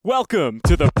Welcome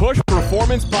to the Push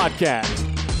Performance Podcast.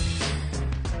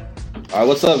 All right,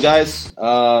 what's up, guys?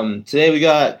 Today we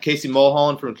got Casey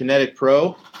Mulholland from Kinetic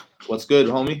Pro. What's good,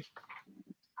 homie?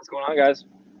 What's going on, guys?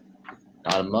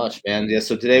 Not much, man. Yeah,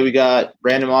 so today we got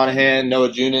Brandon Monahan, Noah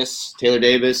Junis, Taylor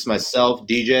Davis, myself,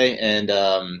 DJ, and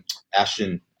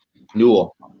Ashton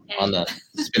Newell on the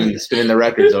spinning the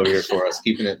records over here for us,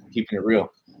 keeping it real.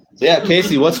 So yeah,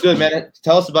 Casey, what's good, man?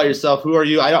 Tell us about yourself. Who are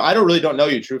you? I don't know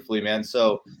you, truthfully, man.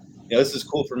 So this is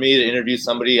cool for me to interview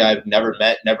somebody I've never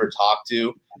met, never talked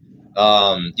to.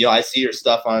 I see your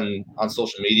stuff on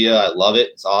social media. I love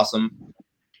it. It's awesome.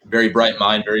 Very bright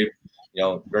mind, very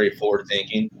forward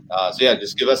thinking. So yeah,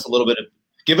 just give us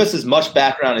as much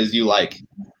background as you like.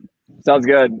 Sounds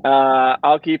good.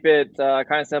 I'll keep it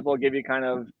kind of simple. Give you kind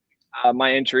of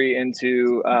my entry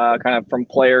into kind of from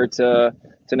player to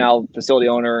now facility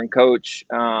owner and coach.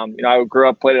 I grew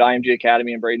up, played at IMG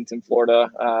Academy in Bradenton, Florida.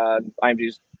 IMG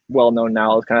is well known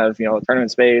now as kind of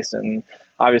tournament space, and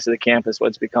obviously the campus,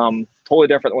 what's become totally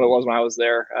different than what it was when I was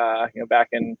there. Back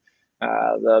in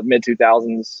the mid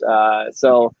 2000s.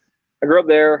 So I grew up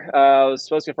there. I was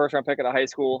supposed to be a first round pick at a high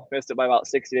school. Missed it by about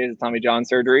 60 days of Tommy John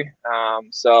surgery.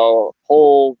 So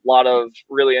whole lot of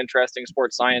really interesting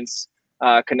sports science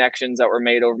connections that were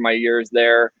made over my years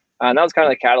there. And that was kind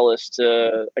of the catalyst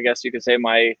to, I guess you could say,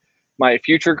 my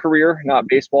future career, not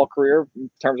baseball career in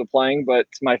terms of playing, but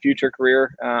my future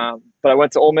career. But I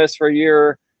went to Ole Miss for a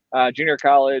year, junior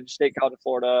college, State College of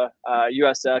Florida,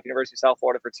 USF, University of South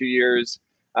Florida for 2 years,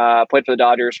 played for the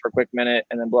Dodgers for a quick minute,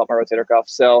 and then blew up my rotator cuff.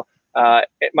 So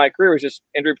my career was just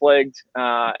injury plagued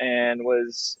and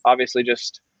was obviously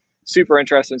just super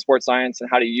interested in sports science and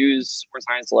how to use sports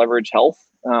science to leverage health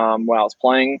when I was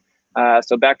playing.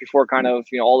 So back before kind of,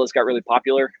 all this got really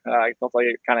popular, I felt like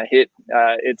it kind of hit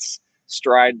its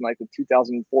stride in like the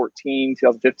 2014,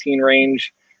 2015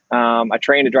 range. I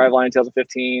trained to drive line in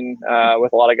 2015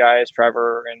 with a lot of guys,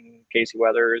 Trevor and Casey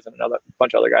Weathers and a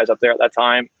bunch of other guys up there at that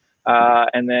time.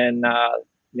 And then,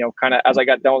 kind of as I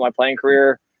got done with my playing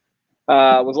career,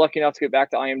 was lucky enough to get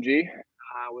back to IMG.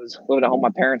 I was living at home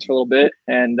with my parents for a little bit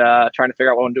and trying to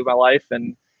figure out what I want to do with my life,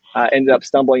 and ended up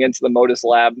stumbling into the Modus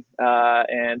lab,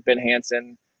 and Ben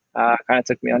Hansen kind of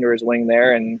took me under his wing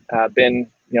there, and Ben,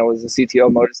 was the CTO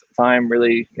of Modus at the time,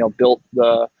 really, built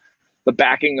the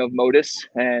backing of Modus.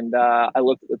 And I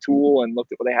looked at the tool and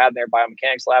looked at what they had in their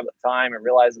biomechanics lab at the time and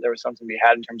realized that there was something we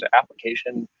had in terms of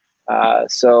application.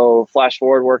 So flash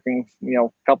forward, working, a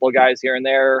couple of guys here and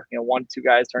there, 1, 2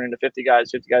 guys turned into 50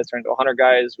 guys, 50 guys turned into 100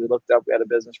 guys. We looked up, we had a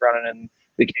business running, and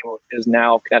became what is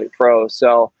now Kinetic Pro.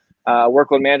 So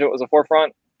workload management was a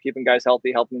forefront. Keeping guys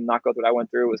healthy, helping them not go through what I went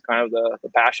through was kind of the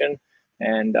passion.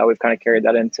 And we've kind of carried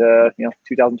that into,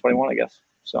 2021, I guess.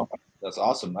 So that's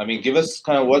awesome. I mean, give us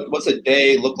kind of what's a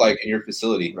day look like in your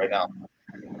facility right now?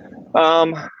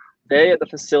 Day at the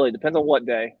facility depends on what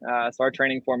day. So our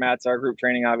training formats, our group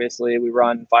training, obviously we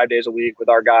run 5 days a week with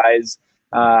our guys.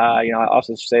 I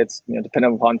also should say it's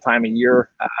dependent upon time of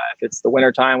year. If it's the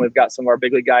winter time, we've got some of our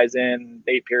big league guys in: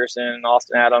 Nate Pearson,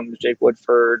 Austin Adams, Jake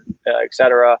Woodford,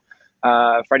 etc.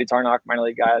 Freddie Tarnock, minor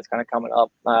league guy, is kind of coming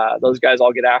up. Those guys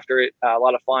all get after it. A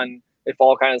lot of fun. They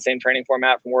follow kind of the same training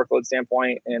format from workload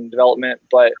standpoint and development,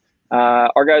 but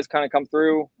our guys kind of come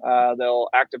through. They'll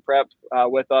active prep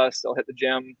with us. They'll hit the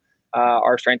gym.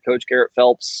 Our strength coach, Garrett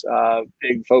Phelps,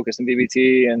 big focus in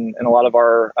VBT and a lot of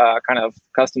our kind of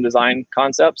custom design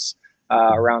concepts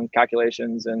around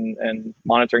calculations and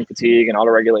monitoring fatigue and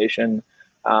auto-regulation.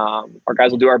 Our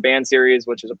guys will do our band series,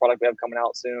 which is a product we have coming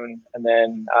out soon. And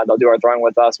then they'll do our throwing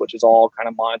with us, which is all kind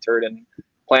of monitored and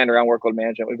planned around workload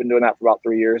management. We've been doing that for about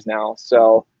 3 years now.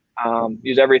 So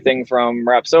use everything from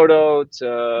Rapsodo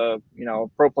to,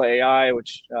 ProPlay AI,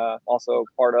 which also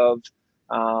part of,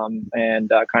 and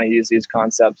kind of use these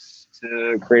concepts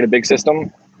to create a big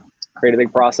system, create a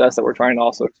big process that we're trying to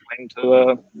also explain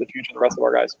to the future of the rest of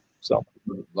our guys. So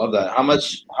love that. How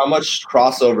much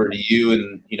crossover do you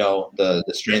and the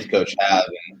strength coach have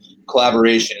in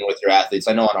collaboration with your athletes?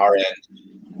 I know on our end,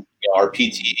 our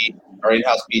PT, our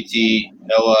in-house PT,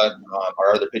 Noah,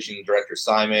 our other pitching director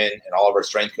Simon, and all of our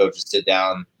strength coaches sit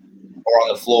down or on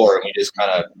the floor and we just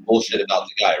kind of bullshit about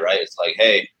the guy, right? It's like,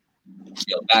 hey,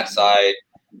 backside,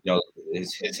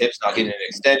 his hip's not getting an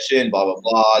extension, blah blah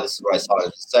blah. This is what I saw in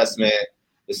his assessment.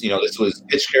 This was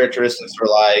pitch characteristics were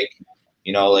like,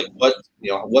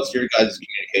 what's your guys'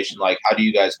 communication like? How do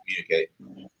you guys communicate?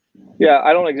 Yeah,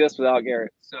 I don't exist without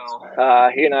Garrett. So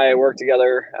he and I worked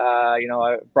together.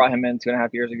 I brought him in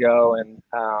 2.5 years ago, and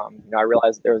I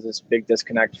realized there was this big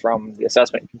disconnect from the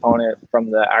assessment component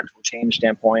from the actual change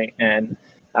standpoint. And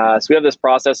so we have this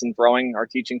process in throwing. Our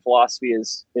teaching philosophy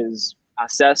is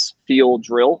assess, feel,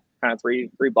 drill, kind of three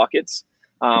buckets.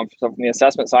 So from the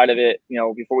assessment side of it,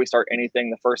 before we start anything,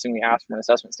 the first thing we ask from an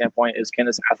assessment standpoint is, can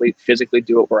this athlete physically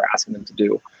do what we're asking them to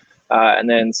do? And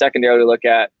then secondarily, look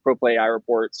at Pro Play AI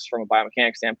reports from a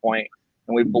biomechanics standpoint.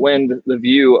 And we blend the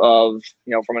view of,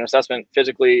 from an assessment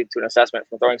physically to an assessment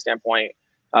from a throwing standpoint.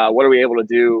 What are we able to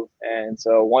do? And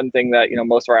so one thing that,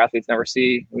 most of our athletes never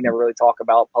see, we never really talk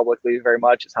about publicly very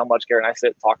much, is how much Garrett and I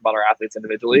sit and talk about our athletes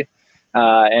individually.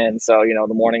 And so,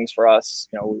 the mornings for us,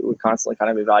 we constantly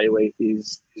kind of evaluate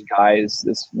these guys,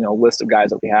 this, list of guys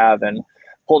that we have, and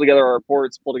pull together our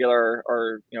reports, pull together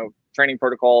our training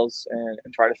protocols, and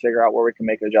try to figure out where we can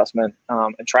make an adjustment,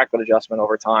 and track that adjustment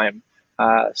over time.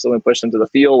 So we push them to the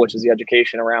field, which is the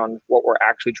education around what we're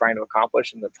actually trying to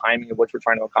accomplish and the timing of which we're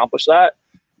trying to accomplish that.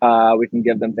 We can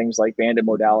give them things like banded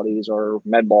modalities or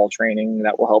med ball training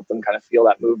that will help them kind of feel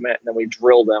that movement. And then we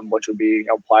drill them, which would be,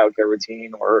 plyoed care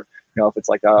routine, or, if it's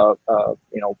like a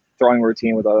throwing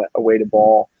routine with a weighted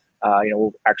ball,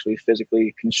 we'll actually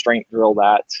physically constraint drill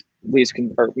that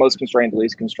most constrained to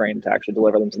least constrained to actually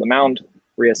deliver them to the mound,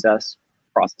 reassess,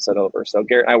 process it over. So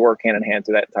Garrett and I work hand in hand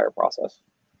through that entire process.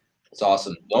 It's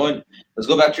awesome. Let's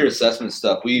go back to your assessment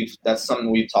stuff. That's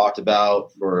something we've talked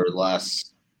about for the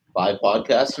last 5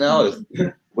 podcasts now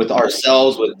with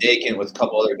ourselves, with Dakin, with a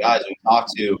couple other guys we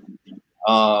talked to.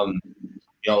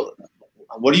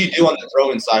 What do you do on the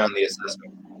throwing side on the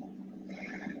assessment?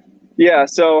 Yeah,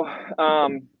 so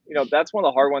that's one of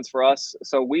the hard ones for us.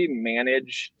 So we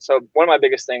manage. So one of my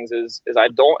biggest things is I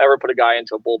don't ever put a guy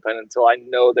into a bullpen until I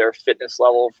know their fitness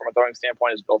level from a throwing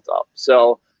standpoint is built up.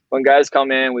 So when guys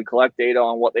come in, we collect data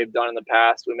on what they've done in the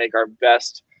past. We make our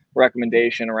best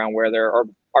recommendation around where they're, or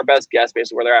our best guess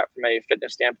basically where they're at from a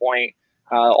fitness standpoint,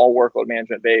 all workload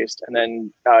management based, and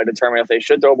then determine if they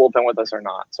should throw a bullpen with us or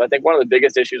not. So I think one of the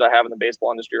biggest issues I have in the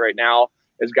baseball industry right now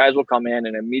is guys will come in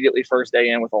and immediately first day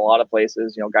in with a lot of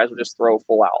places, guys will just throw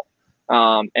full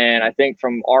out. And I think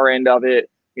from our end of it,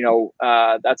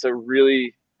 that's a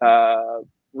really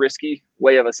risky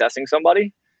way of assessing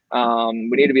somebody.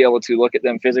 We need to be able to look at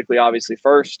them physically, obviously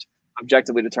first,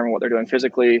 objectively determine what they're doing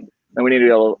physically. And we need to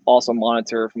be able to also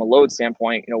monitor from a load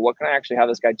standpoint, what can I actually have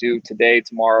this guy do today,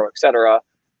 tomorrow, et cetera.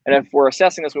 And if we're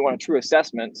assessing this, we want a true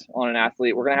assessment on an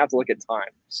athlete, we're going to have to look at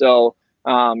time. So,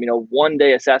 1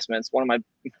 day assessments, one of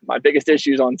my biggest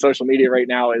issues on social media right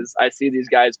now is I see these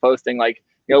guys posting like,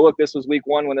 look, this was week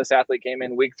 1 when this athlete came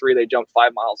in. Week 3, they jumped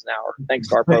 5 miles an hour thanks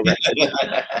to our program.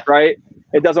 Right?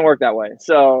 It doesn't work that way.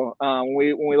 So when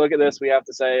we look at this, we have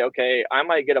to say, okay, I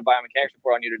might get a biomechanics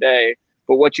report on you today,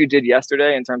 but what you did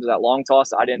yesterday in terms of that long toss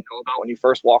that I didn't know about when you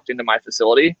first walked into my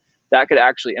facility, that could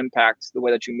actually impact the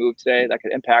way that you move today. That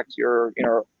could impact your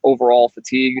overall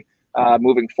fatigue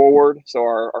moving forward. So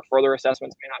our further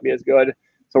assessments may not be as good.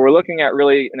 So we're looking at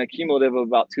really an accumulative of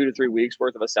about 2 to 3 weeks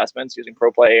worth of assessments using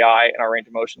Pro Play AI and our range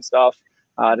of motion stuff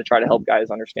to try to help guys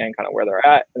understand kind of where they're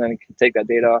at, and then take that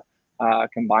data,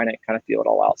 combine it, kind of feel it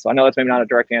all out. So I know that's maybe not a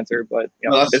direct answer, but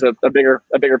there's a bigger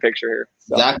picture here.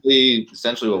 So. Exactly,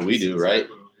 essentially what we do, right?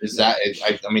 To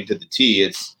the T,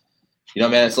 it's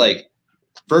man, it's like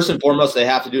first and foremost they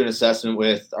have to do an assessment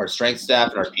with our strength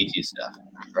staff and our PT staff,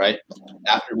 right?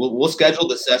 After we'll schedule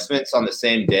the assessments on the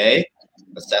same day.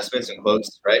 Assessments in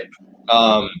quotes, right?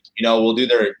 We'll do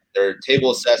their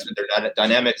table assessment, their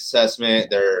dynamic assessment,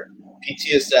 their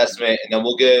PT assessment, and then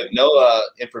we'll give Noah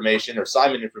information or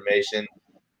Simon information,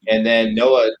 and then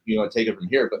Noah, take it from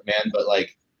here. But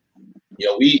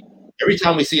every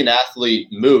time we see an athlete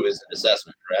move is an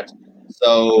assessment, correct?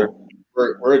 So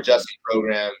we're adjusting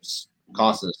programs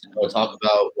constantly. So talk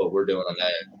about what we're doing on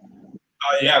that end.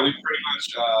 Yeah, we pretty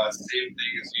much same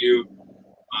thing as you.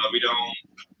 We don't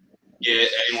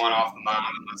get anyone off the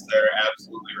mound unless they're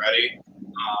absolutely ready.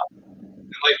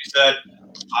 And like you said,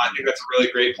 I think that's a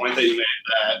really great point that you made,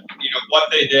 that what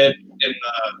they did in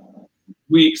the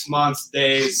weeks, months,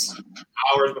 days,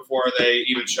 hours before they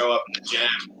even show up in the gym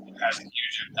has a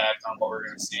huge impact on what we're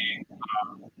going to see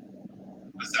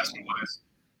assessment-wise.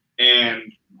 And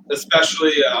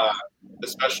especially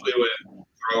with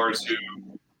throwers who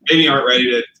maybe aren't ready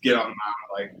to get on the mound,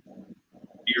 like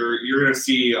you're going to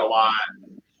see a lot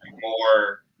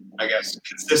more, I guess,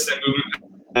 consistent movement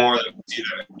more than we see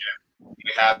them.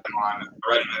 We have them on a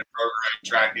regimented program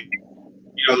tracking,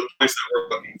 the points that we're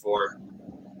looking for.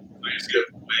 We just get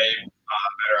a way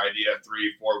better idea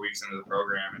 3-4 weeks into the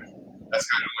program, and that's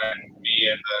kind of when me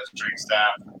and the strength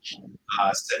staff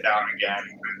sit down again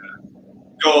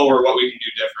and go over what we can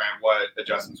do different, what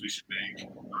adjustments we should make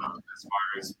as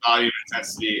far as volume,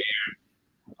 intensity,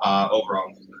 and overall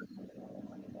movement.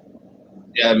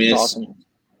 Yeah, it's awesome.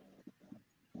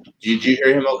 Did you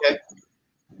hear him okay?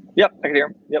 Yep, I can hear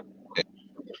him. Yep. Okay.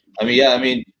 I mean, yeah, I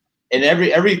mean, and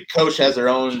every coach has their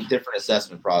own different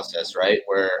assessment process, right?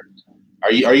 Where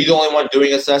are you the only one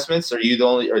doing assessments? Or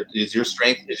is your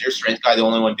strength guy the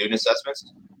only one doing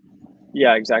assessments?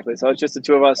 Yeah, exactly. So it's just the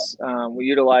two of us. We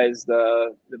utilize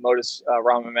the Modus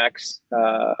ROM MX,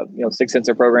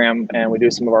 6-sensor program, and we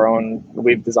do some of our own.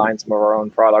 We've designed some of our own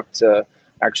product to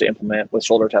actually implement with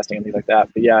shoulder testing and things like that.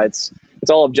 But yeah, it's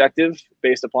all objective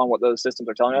based upon what those systems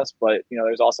are telling us. But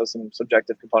there's also some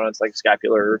subjective components like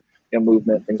scapular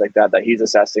movement, things like that he's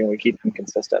assessing. We keep him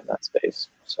consistent in that space.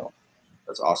 So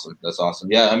that's awesome.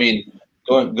 Yeah, I mean,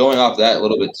 going off that a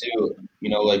little bit too.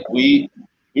 Like we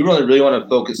really want to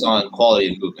focus on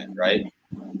quality of movement, right?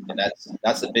 And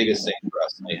that's the biggest thing for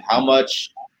us. Like, how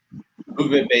much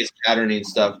movement-based patterning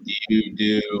stuff do you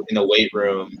do in the weight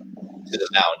room to the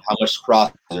mountain? How much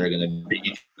crosses are going to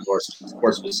be more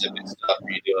sport-specific stuff? Are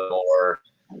you doing more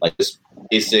like just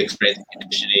basic strength and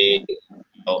conditioning,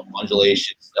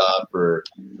 undulation stuff, or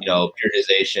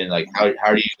periodization? Like, how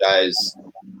do you guys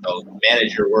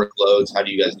manage your workloads? How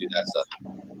do you guys do that stuff?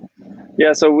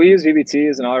 Yeah, so we use VBT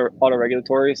as an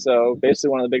auto-regulatory. So basically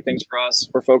one of the big things for us,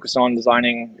 we're focused on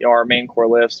designing our main core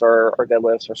lifts, our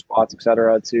deadlifts, our squats, et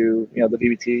cetera, to the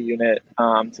VBT unit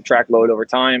to track load over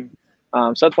time.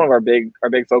 So that's one of our big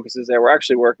focuses there. We're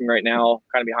actually working right now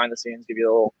kind of behind the scenes, give you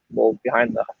a little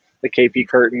behind the KP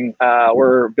curtain.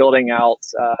 We're building out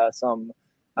some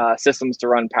systems to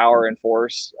run power and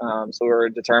force. So we're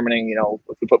determining,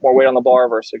 if we put more weight on the bar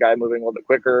versus a guy moving a little bit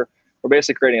quicker. We're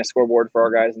basically creating a scoreboard for our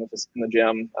guys in the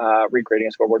gym, recreating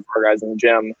a scoreboard for our guys in the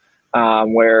gym,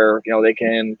 where they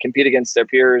can compete against their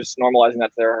peers, normalizing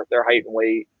that to their height and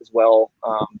weight as well,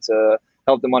 to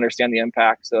help them understand the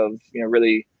impacts of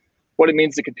really what it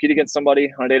means to compete against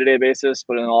somebody on a day-to-day basis,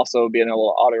 but then also being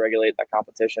able to auto-regulate that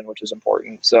competition, which is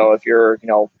important. So if you're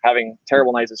having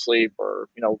terrible nights of sleep or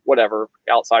whatever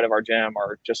outside of our gym,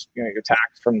 or just you're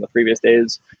taxed from the previous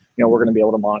days, we're going to be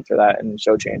able to monitor that and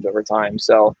show change over time.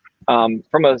 So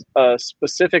from a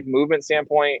specific movement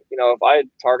standpoint, if I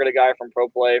target a guy from Pro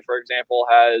Play, for example,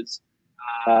 has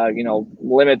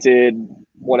limited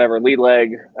lead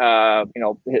leg,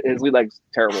 his lead leg's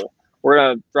terrible. We're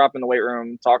going to drop in the weight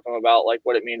room, talk to them about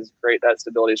what it means to create that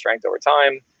stability strength over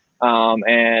time.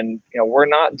 And we're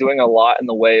not doing a lot in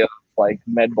the way of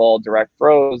med ball direct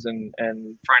throws and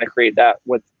trying to create that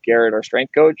with Garrett, our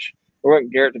strength coach. We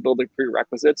want Garrett to build the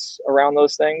prerequisites around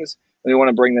those things. We want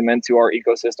to bring them into our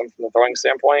ecosystem from the throwing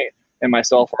standpoint. And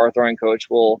myself, our throwing coach,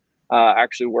 will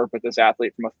actually work with this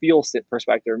athlete from a feel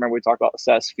perspective. Remember, we talked about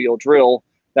assess, feel, drill.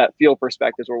 That feel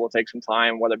perspective is where we'll take some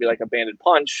time, whether it be like a banded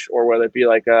punch or whether it be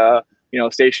like a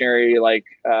stationary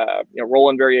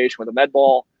roll-in variation with a med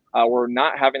ball. We're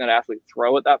not having that athlete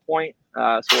throw at that point,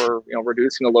 so we're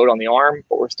reducing the load on the arm,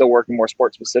 but we're still working more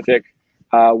sport specific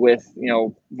with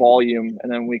volume,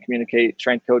 and then we communicate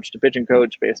strength coach to pitching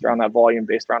coach based around that volume,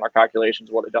 based around our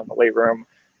calculations, what they've done in the weight room,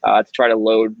 to try to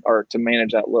load or to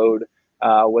manage that load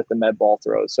with the med ball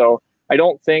throws. So I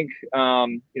don't think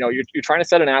you're trying to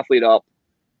set an athlete up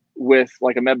with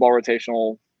like a med ball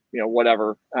rotational,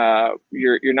 whatever.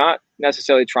 You're not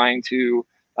necessarily trying to. You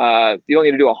don't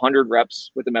need to do 100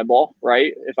 reps with the med ball,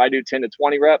 right? If I do 10 to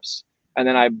 20 reps and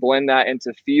then I blend that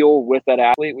into feel with that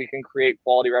athlete, we can create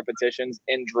quality repetitions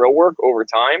in drill work over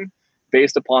time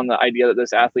based upon the idea that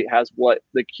this athlete has what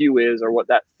the cue is or what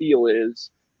that feel is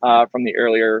from the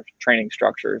earlier training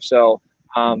structure. So,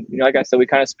 like I said, we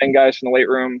kind of spin guys from the weight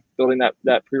room, building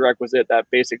that prerequisite, that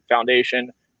basic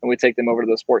foundation, and we take them over to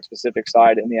the sport specific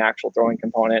side in the actual throwing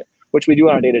component, which we do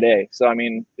on a day-to-day. So, I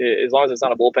mean, as long as it's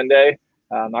not a bullpen day,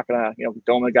 I'm not going to,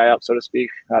 dome the guy up, so to speak,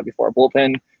 before a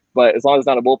bullpen. But as long as it's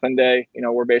not a bullpen day,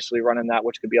 we're basically running that,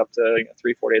 which could be up to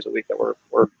 3-4 days a week that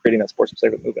we're creating that sport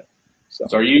specific movement. So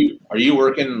are you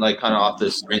working like kind of off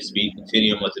this strength speed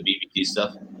continuum with the BBT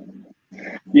stuff?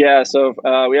 Yeah, so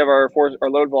we have our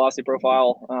load velocity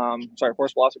profile,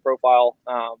 force velocity profile,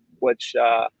 which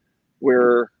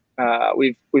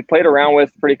we've played around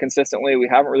with pretty consistently. We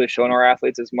haven't really shown our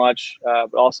athletes as much,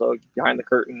 but also behind the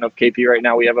curtain of KP right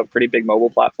now, we have a pretty big mobile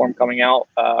platform coming out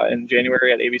in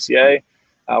January at ABCA.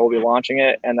 We'll be launching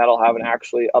it, and that'll have an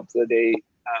actually up-to-the-date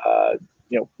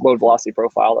load velocity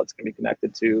profile that's going to be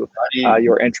connected to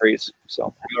your entries.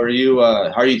 So how are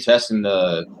you testing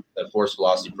the force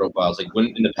velocity profiles? Like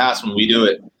when in the past when we do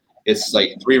it, it's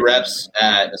like 3 reps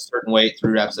at a certain weight,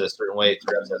 3 reps at a certain weight,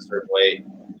 3 reps at a certain weight.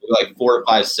 We do like 4 or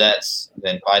 5 sets, and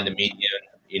then find the median,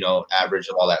 average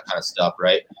of all that kind of stuff,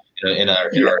 right? In our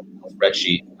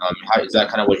spreadsheet. Is that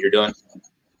kind of what you're doing?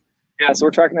 Yeah, so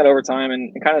we're tracking that over time,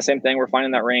 and kind of the same thing. We're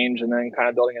finding that range and then kind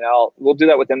of building it out. We'll do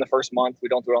that within the first month. We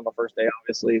don't do it on the first day,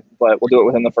 obviously, but we'll do it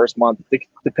within the first month,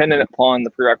 dependent upon the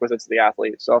prerequisites of the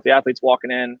athlete. So if the athlete's walking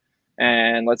in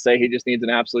and let's say he just needs an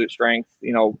absolute strength,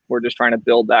 we're just trying to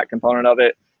build that component of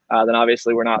it. Then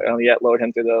obviously we're not going to yet load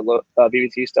him through the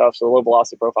VBT stuff, so the low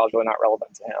velocity profile is really not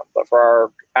relevant to him. But for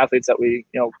our athletes that we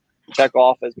check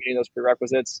off as meeting those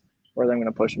prerequisites, we're then going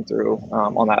to push them through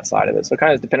on that side of it. So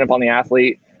kind of dependent upon the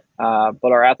athlete.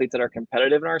 But our athletes that are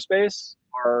competitive in our space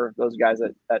are those guys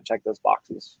that check those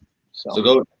boxes.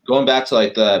 So going back to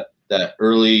like that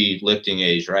early lifting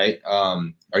age, right?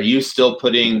 Are you still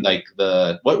putting like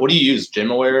what do you use?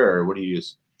 GymAware or what do you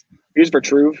use? We use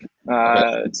Vertruve.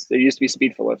 Okay. It used to be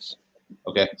Speed for Lifts.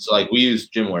 Okay, so like we use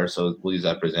GymAware, so we'll use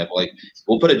that for example. Like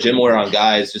we'll put a GymAware on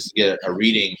guys just to get a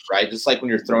reading, right? Just like when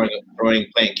you're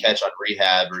playing catch on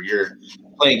rehab or you're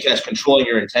playing catch, controlling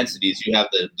your intensities, you have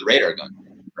the radar gun,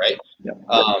 right? Yeah.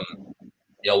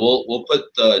 We'll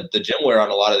put the GymAware on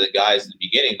a lot of the guys in the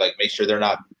beginning, like make sure they're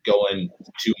not going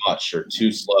too much or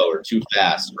too slow or too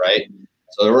fast, right?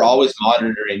 So we're always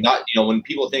monitoring. Not when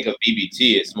people think of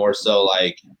VBT, it's more so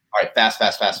like all right, fast.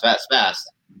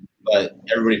 But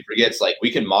everybody forgets, like,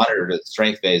 we can monitor the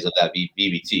strength phase of that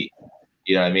VBT.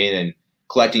 You know what I mean? And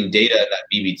collecting data in that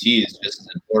VBT is just as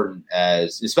important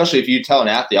as, especially if you tell an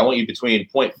athlete, I want you between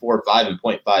 0.45 and 0.55.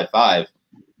 You know what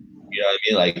I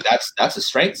mean? Like, that's a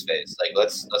strength phase. Like,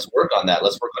 let's work on that.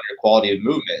 Let's work on your quality of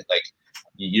movement. Like,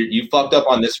 you fucked up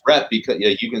on this rep because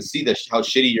you can see how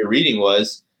shitty your reading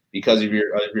was because of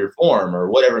your form or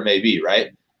whatever it may be,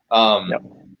 right?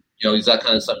 Is that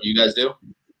kind of something you guys do?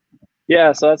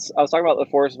 Yeah, so I was talking about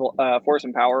the force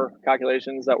and power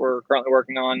calculations that we're currently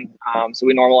working on. So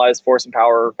we normalize force and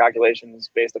power calculations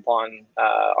based upon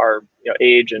our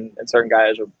age and certain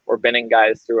guys or bending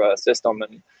guys through a system.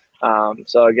 And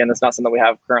so again, it's not something we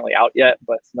have currently out yet,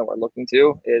 but something we're looking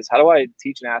to is how do I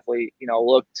teach an athlete,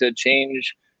 look to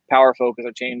change power focus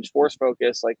or change force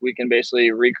focus? Like we can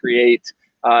basically recreate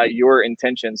your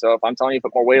intention. So if I'm telling you to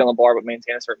put more weight on the bar but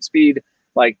maintain a certain speed,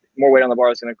 like more weight on the bar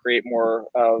is going to create more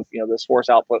of this force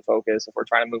output focus. If we're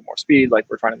trying to move more speed, like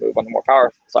we're trying to move on the more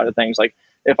power side of things, like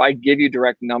if I give you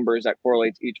direct numbers that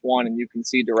correlate to each one and you can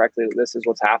see directly that this is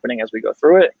what's happening as we go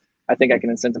through it, I think I can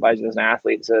incentivize you as an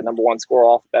athlete to, number one, score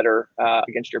off better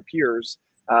against your peers,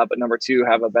 but number two,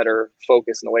 have a better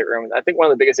focus in the weight room. And I think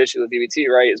one of the biggest issues with VBT,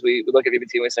 right, is we look at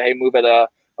VBT and we say, hey, move at a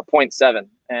 0.7,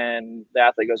 and the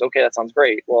athlete goes, okay, that sounds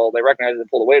great. Well, they recognize they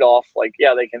pull the weight off, like,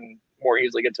 yeah, they can more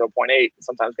easily get to a 0.8.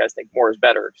 Sometimes guys think more is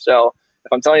better. So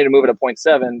if I'm telling you to move at a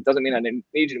 0.7, doesn't mean I need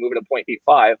you to move at a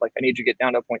 0.85. Like I need you to get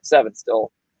down to a 0.7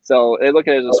 still. So they look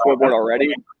at it as a scoreboard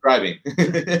already. Driving.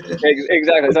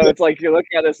 Exactly. So it's like you're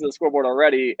looking at this as a scoreboard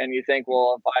already, and you think,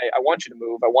 well, if I want you to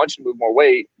move more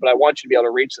weight, but I want you to be able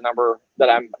to reach the number that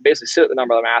I'm basically sit at the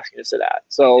number that I'm asking you to sit at.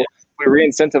 So if we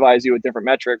re-incentivize you with different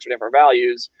metrics or different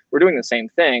values, we're doing the same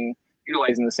thing,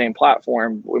 utilizing the same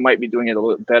platform. We might be doing it a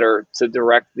little bit better to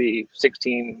direct the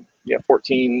 16,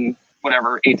 14,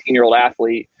 whatever, 18-year-old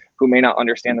athlete who may not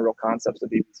understand the real concepts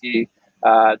of VBT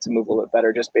to move a little bit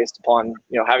better just based upon,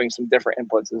 having some different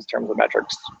inputs in terms of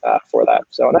metrics for that.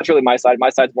 So that's really my side. My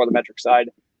side's more the metric side.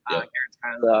 Aaron's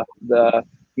kind of the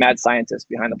mad scientist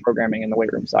behind the programming and the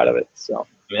weight room side of it. So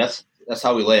I mean, that's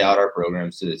how we lay out our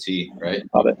programs to the T, right?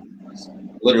 Love it.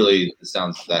 Literally, it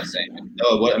sounds that same.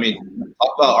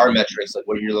 Talk about our metrics, like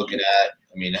what you're looking at.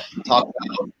 I mean, talk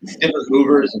about different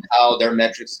movers and how their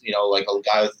metrics, like a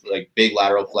guy with like big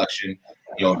lateral flexion,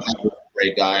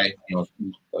 great guy,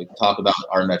 like talk about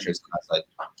our metrics on that side.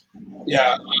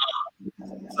 Yeah.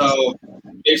 So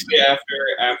basically,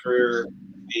 after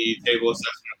the table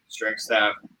assessment with the strength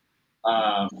staff,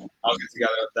 I'll get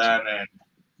together with them and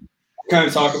kind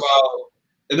of talk about,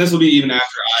 and this will be even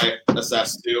after I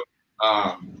assess too,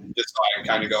 just so I can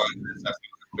kind of go into the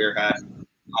assessment with a clear head.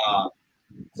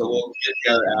 So we'll get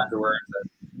together afterwards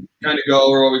and kind of go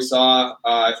over what we saw.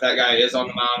 If that guy is on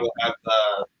the mound, we'll have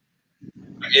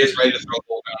is ready to throw a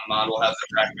bullpen on the mound. We'll have the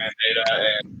TrackMan data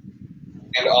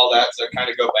and all that to kind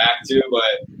of go back to.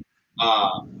 But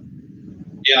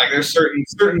there's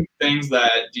certain things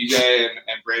that DJ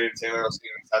and Brandon Taylor will see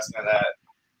in assessment that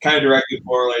kind of directly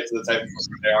correlate to the type of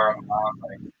person they are on the mound.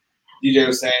 Like DJ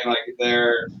was saying, like if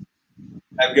they're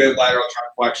have good lateral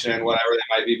trunk flexion, whatever,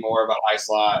 they might be more of a high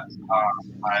slot,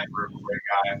 high vertical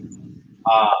guy. And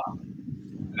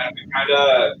then we kind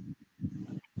of,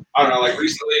 I don't know, like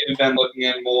recently we've been looking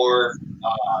in more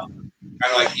kind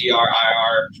of like ER,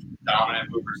 IR dominant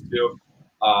movers too,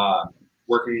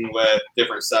 working with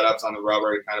different setups on the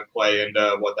rubber to kind of play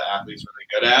into what the athlete's really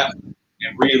good at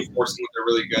and reinforcing what they're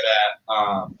really good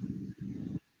at.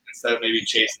 instead of maybe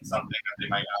chasing something that they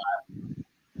might not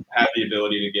have the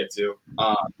ability to get to.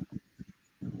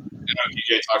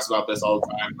 DJ talks about this all the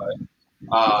time, but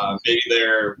maybe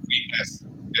their weakness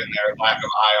and their lack of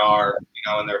IR,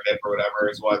 in their hip or whatever,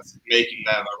 is what's making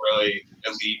them a really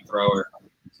elite thrower.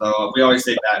 So we always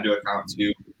take that into account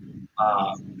too.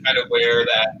 Kind of where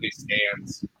that athlete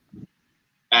stands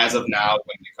as of now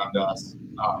when they come to us.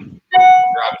 We're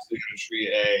obviously going to treat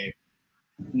a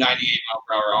 98 mile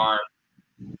per hour arm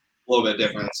a little bit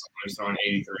different than someone who's throwing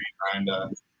 83,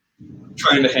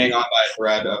 trying to hang on by a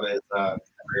thread of his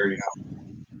career.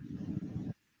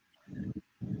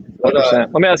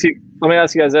 Let me ask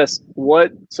you guys this.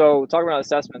 So talking about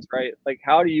assessments, right? Like,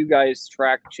 how do you guys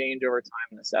track change over time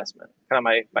in assessment? Kind of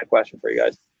my question for you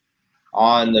guys.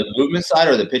 On the movement side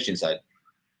or the pitching side?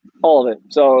 All of it.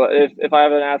 So if I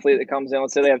have an athlete that comes in,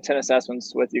 let's say they have 10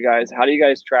 assessments with you guys, how do you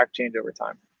guys track change over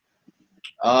time?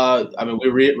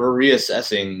 We're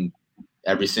reassessing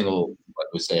every single,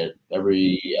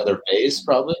 every other phase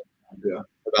probably. Yeah.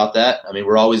 About that.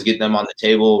 We're always getting them on the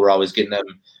table. We're always getting them.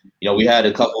 We had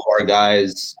a couple of our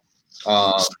guys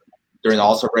during the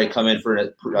All-Star break come in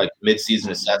for like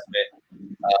mid-season assessment.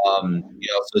 So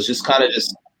it's just kind of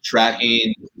just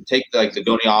tracking, take like the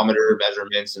goniometer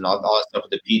measurements and all that stuff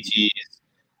with the PTs.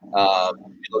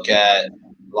 We look at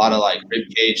a lot of like rib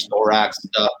cage, thorax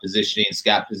stuff, positioning,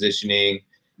 scap positioning,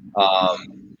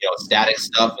 static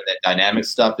stuff, and then dynamic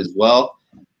stuff as well.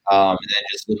 And then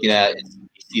just looking at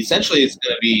essentially it's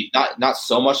going to be not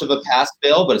so much of a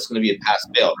pass-fail, but it's going to be a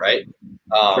pass-fail, right?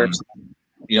 Sure.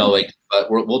 But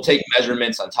we'll take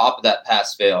measurements on top of that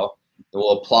pass-fail, and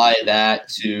we'll apply that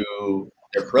to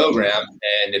their program.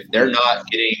 And if they're not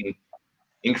getting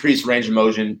increased range of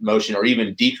motion or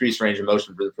even decreased range of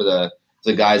motion for the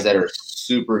guys that are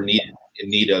super in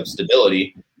need of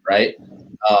stability, right?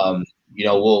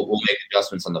 We'll make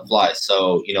adjustments on the fly.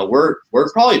 So,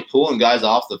 we're probably pulling guys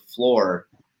off the floor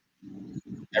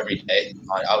every day.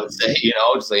 I would say,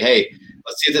 just like, hey,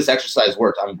 let's see if this exercise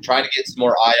works. I'm trying to get some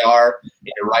more IR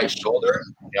in your right shoulder.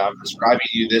 I'm prescribing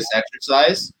you this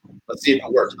exercise. Let's see if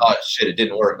it works. Oh, shit, it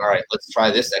didn't work. All right, let's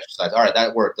try this exercise. All right,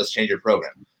 that worked. Let's change your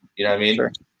program. You know what I mean?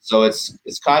 Sure. So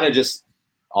it's kind of just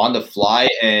on the fly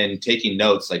and taking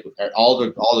notes. Like all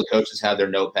the coaches have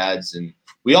their notepads, and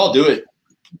we all do it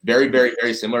very, very,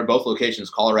 very similar. Both locations,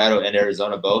 Colorado and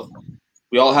Arizona, both.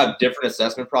 We all have different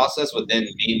assessment process within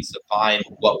means to find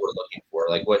what we're looking for.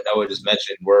 Like what Noah just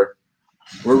mentioned, we're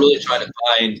really trying to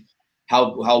find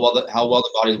how well the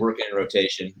body's working in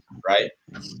rotation, right?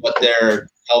 What their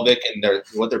pelvic and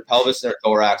what their pelvis and their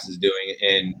thorax is doing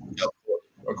in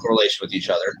correlation with each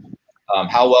other.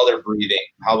 How well they're breathing,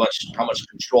 how much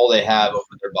control they have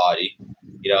over their body,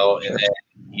 and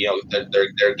then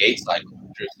their gait cycle.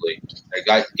 Truthfully,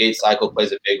 their gait cycle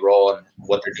plays a big role in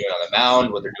what they're doing on the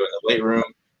mound, what they're doing in the weight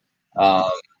room.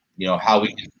 How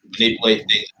we can manipulate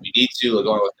things if we need to. Like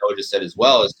going with what Noah just said as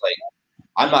well, is like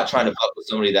I'm not trying to fuck with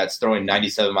somebody that's throwing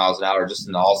 97 miles an hour just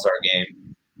in the All-Star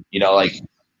game. Like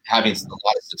having a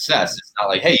lot of success. It's not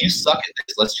like, hey, you suck at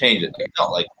this, let's change it. Like,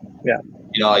 no, like, yeah,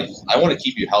 like I want to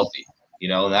keep you healthy.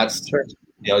 And that's sure.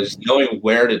 Just knowing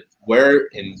where and when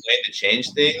to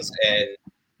change things, and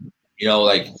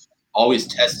like always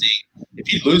testing. If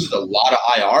he loses a lot of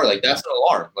IR, like that's an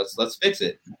alarm. Let's fix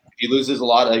it. If he loses a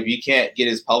lot, if he can't get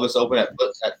his pelvis open at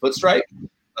foot strike,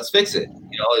 let's fix it.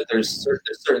 There's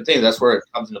certain things. That's where it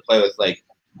comes into play with like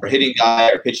our hitting guy,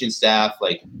 our pitching staff,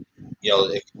 like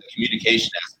the communication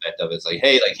aspect of it. It's like,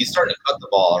 hey, like he's starting to cut the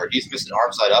ball, or he's missing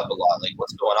arm side up a lot. Like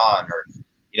what's going on? Or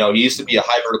he used to be a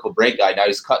high vertical break guy. Now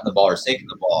he's cutting the ball or sinking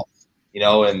the ball.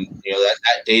 And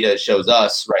that data shows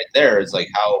us right there is like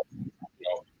how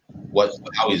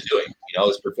how he's doing.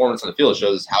 His performance on the field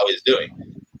shows us how he's doing.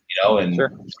 And sure.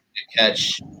 to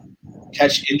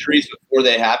catch injuries before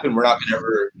they happen. We're not going to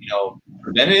ever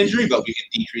prevent an injury, but we can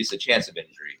decrease the chance of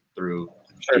injury through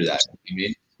that. You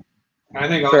mean? I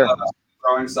think on the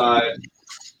throwing side,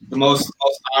 the most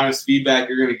honest feedback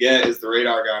you're going to get is the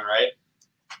radar gun, right?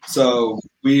 So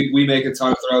we make a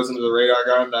ton of throws into the radar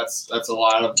gun. That's a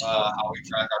lot of how we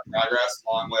track our progress,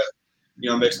 along with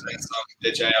mixing in some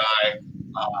pitch AI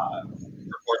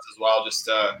reports as well, just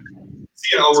to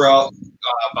see an overall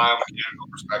biomechanical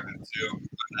perspective too,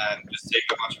 and then just take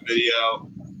a bunch of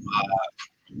video,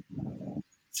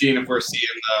 seeing if we're seeing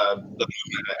the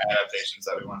movement adaptations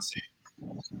that we want to see.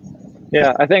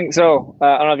 Yeah, I think so.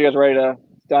 I don't know if you guys are ready to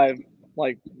dive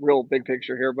like real big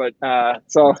picture here, but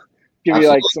so give you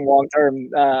like some long term.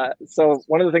 So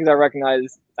one of the things I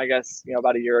recognized, I guess,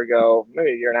 about a year ago,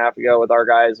 maybe a year and a half ago with our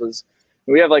guys was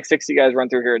we have like 60 guys run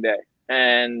through here a day.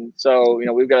 And so,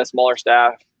 we've got a smaller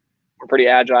staff. pretty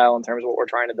agile in terms of what we're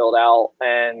trying to build out.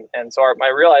 And so my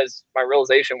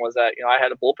realization was that, I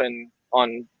had a bullpen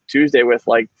on Tuesday with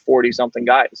like 40 something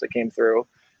guys that came through,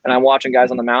 and I'm watching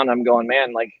guys on the mound. And I'm going,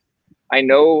 man, like, I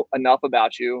know enough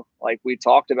about you. Like, we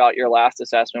talked about your last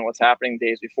assessment, what's happening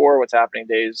days before, what's happening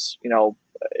days,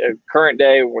 current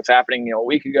day, what's happening, a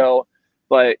week ago.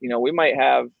 But, we might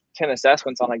have 10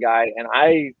 assessments on a guy, and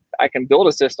I can build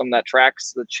a system that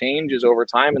tracks the changes over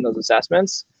time in those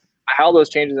assessments, how those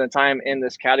changes in time in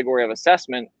this category of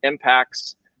assessment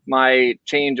impacts my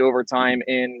change over time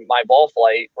in my ball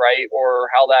flight, right? Or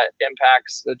how that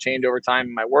impacts the change over time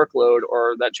in my workload,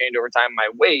 or that change over time in my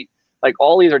weight. Like,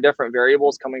 all these are different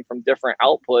variables coming from different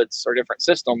outputs or different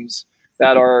systems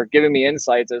that are giving me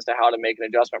insights as to how to make an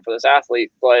adjustment for this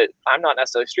athlete, but I'm not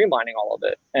necessarily streamlining all of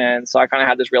it. And so I kind of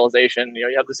had this realization,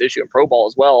 you have this issue in pro ball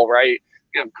as well, right?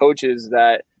 You have coaches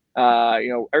that,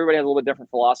 everybody has a little bit different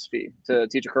philosophy to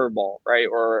teach a curveball, right?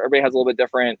 Or everybody has a little bit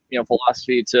different,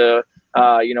 philosophy to,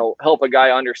 help a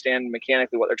guy understand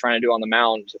mechanically what they're trying to do on the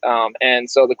mound. And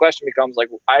so the question becomes, like,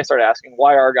 I started asking,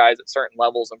 why are guys at certain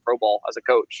levels in pro ball as a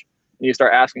coach? And you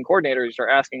start asking coordinators, you start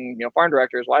asking, farm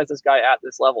directors, why is this guy at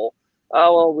this level?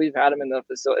 Oh, well, we've had him in the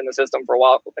system for a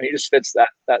while, and he just fits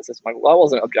that system. Like, well, that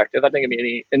wasn't objective. That didn't give me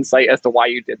any insight as to why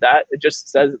you did that. It just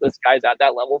says that this guy's at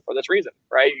that level for this reason,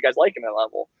 right? You guys like him at that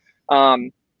level.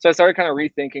 So I started kind of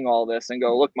rethinking all this and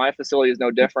go, look, my facility is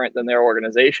no different than their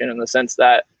organization in the sense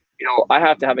that, I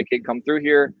have to have a kid come through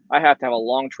here. I have to have a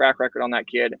long track record on that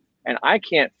kid, and I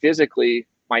can't physically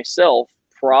myself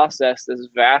process this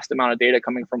vast amount of data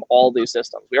coming from all these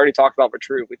systems. We already talked about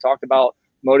Retrieve. We talked about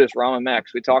Modus, ROM-MX.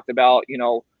 We talked about,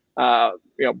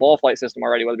 ball flight system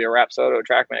already, whether it be a Rapsodo,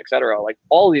 TrackMan, et cetera. Like,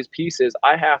 all these pieces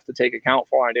I have to take account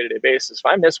for on a day-to-day basis. If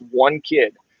I miss one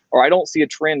kid or I don't see a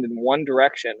trend in one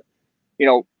direction,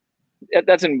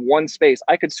 that's in one space,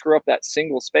 I could screw up that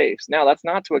single space. Now, that's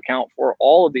not to account for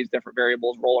all of these different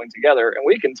variables rolling together. And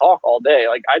we can talk all day.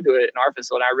 Like, I do it in our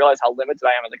facility. I realize how limited I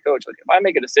am as a coach. Like, if I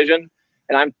make a decision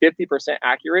and I'm 50%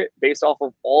 accurate based off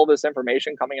of all this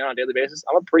information coming in on a daily basis,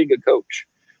 I'm a pretty good coach,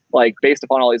 like, based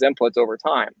upon all these inputs over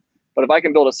time. But if I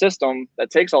can build a system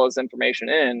that takes all this information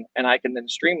in, and I can then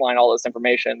streamline all this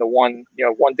information into one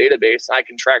database, and I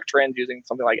can track trends using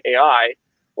something like AI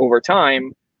over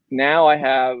time, now I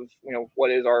have,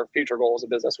 what is our future goal as a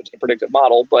business, which is a predictive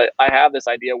model. But I have this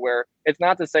idea where it's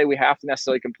not to say we have to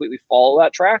necessarily completely follow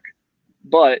that track,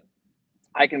 but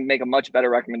I can make a much better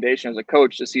recommendation as a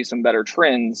coach to see some better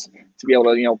trends, to be able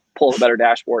to, pull a better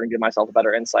dashboard and give myself a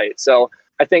better insight. So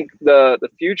I think the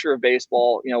future of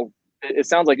baseball, it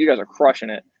sounds like you guys are crushing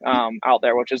it out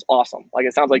there, which is awesome. Like,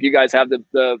 it sounds like you guys have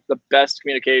the best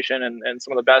communication and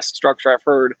some of the best structure I've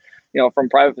heard, from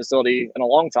private facility in a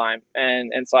long time.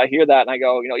 And so I hear that and I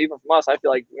go, even from us, I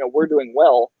feel like, we're doing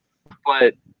well,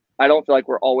 but I don't feel like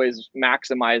we're always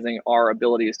maximizing our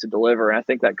abilities to deliver. And I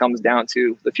think that comes down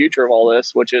to the future of all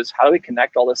this, which is, how do we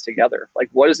connect all this together? Like,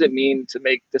 what does it mean to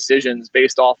make decisions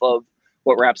based off of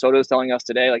what Rapsodo is telling us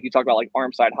today? Like, you talk about, like,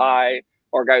 arm side high,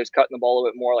 or a guy who's cutting the ball a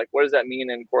little bit more. Like, what does that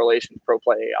mean in correlation to Pro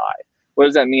Play AI? What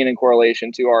does that mean in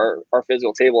correlation to our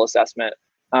physical table assessment?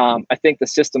 I think the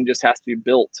system just has to be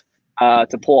built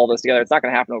to pull all this together. It's not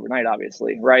going to happen overnight,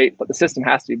 obviously, right? But the system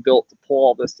has to be built to pull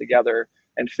all this together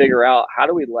and figure out, how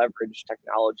do we leverage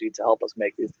technology to help us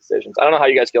make these decisions. I don't know how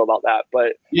you guys feel about that,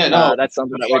 but that's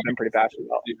something that we've been pretty passionate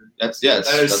about.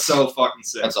 That's so fucking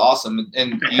sick. That's awesome.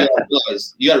 And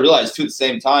you gotta realize too, at the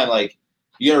same time, like,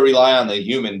 you gotta rely on the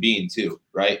human being too,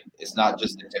 right? It's not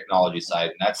just the technology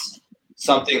side. And that's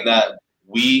something that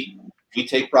we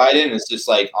take pride in. It's just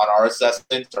like, on our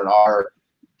assessments or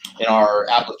in our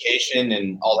application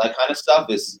and all that kind of stuff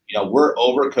is, we're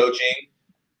overcoaching,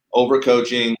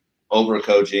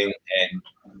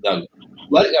 and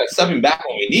stepping back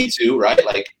when we need to, right?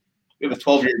 Like, we have a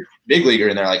 12-year big leaguer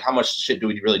in there. Like, how much shit do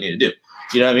we really need to do?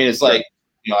 You know what I mean? It's like,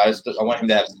 I want him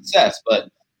to have success, but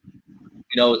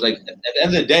like, at the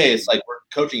end of the day, it's like, we're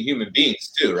coaching human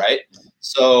beings too, right?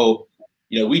 So,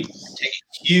 we take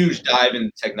a huge dive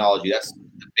into technology. That's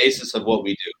the basis of what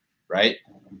we do, right?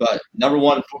 But number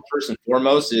one, first and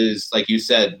foremost, is, like you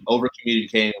said, over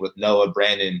communicating with Noah,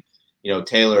 Brandon,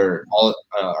 Taylor, all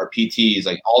our PTs,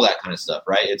 like, all that kind of stuff,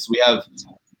 right? We have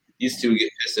these two get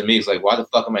pissed at me. It's like, why the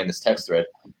fuck am I in this text thread?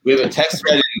 We have a text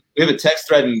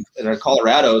thread in our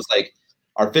Colorado. It's like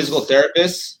our physical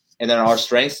therapists and then our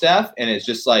strength staff, and it's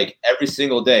just like every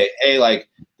single day, hey, like,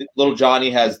 little Johnny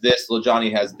has this, little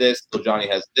Johnny has this, little Johnny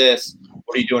has this.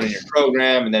 What are you doing in your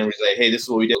program? And then we're like, hey, this is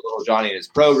what we did with little Johnny in his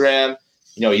program.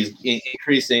 He's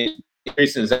increasing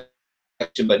his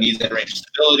action, but needs that range of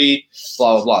stability,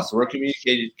 blah, blah, blah. So we're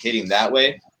communicating that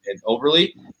way and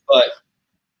overly. But,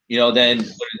 then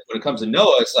when it comes to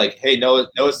Noah, it's like, hey, Noah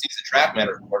sees the TrackMan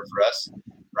report for us,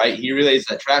 right? He relays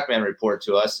that TrackMan report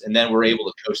to us, and then we're able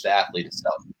to coach the athlete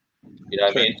itself. You know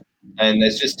what I mean? And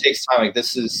it just takes time. Like,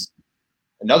 this is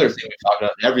another thing we talk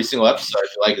about in every single episode. I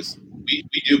feel like is we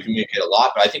do communicate a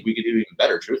lot, but I think we could do even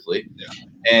better, truthfully. Yeah.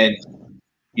 And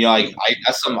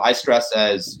that's something I stress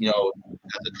as a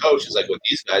coach is like with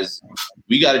these guys,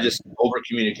 we got to just over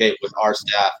communicate with our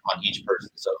staff on each person.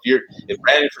 So if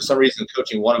Brandon for some reason is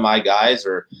coaching one of my guys,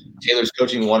 or Taylor's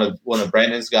coaching one of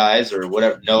Brandon's guys, or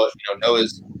whatever, Noah's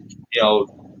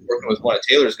working with one of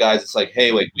Taylor's guys, it's like,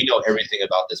 hey, like, we know everything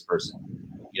about this person,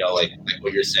 like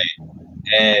what you're saying,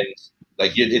 and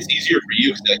like it's easier for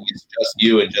you because it's just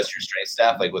you and just your strength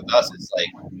staff. Like with us, it's like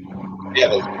we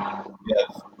have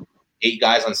 8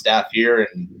 guys on staff here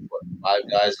and 5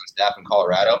 guys on staff in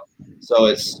Colorado. So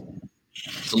it's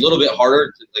a little bit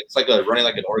harder. It's like running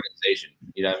like an organization.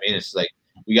 You know what I mean? It's like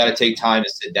we got to take time to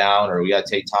sit down, or we got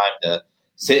to take time to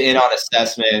sit in on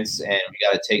assessments, and we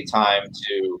got to take time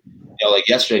to, like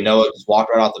yesterday, Noah just walked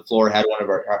right off the floor, had one of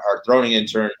our throwing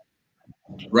intern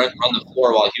run the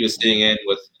floor while he was sitting in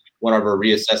with one of our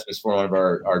reassessments for one of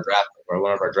our draft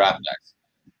guys.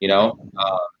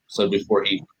 So before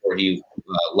he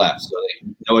left, so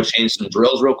Noah changed some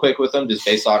drills real quick with him just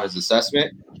based on his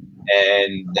assessment,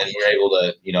 and then we were able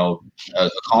to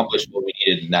accomplish what we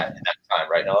needed in that time,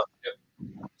 right, Noah? Yep.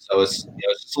 So it's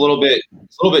it's a little bit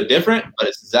different, but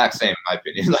it's the exact same in my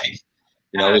opinion.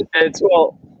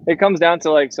 It comes down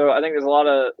to so I think there's a lot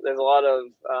of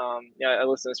I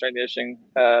listen to strength conditioning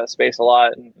space a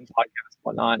lot and podcasts and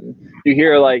whatnot, and you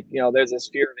hear there's this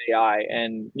fear of AI,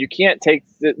 and you can't take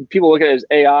people look at it as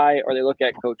AI, or they look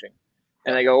at coaching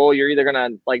and they go, oh, you're either gonna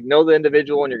know the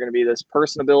individual, and you're gonna be this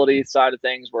personability side of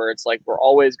things where it's like we're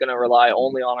always gonna rely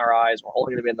only on our eyes, we're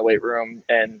only gonna be in the weight room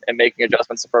and making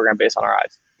adjustments to the program based on our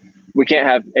eyes. We can't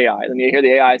have AI. Then you hear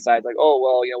the AI side, like, oh,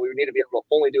 well, we need to be able to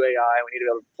only do AI. We need to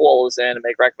be able to pull all this in and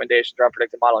make recommendations around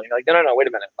predictive modeling. You're like, no, wait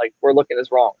a minute. Like, we're looking at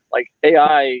this wrong. Like,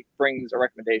 AI brings a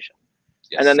recommendation.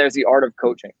 Yes. And then there's the art of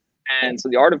coaching. And so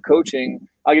the art of coaching,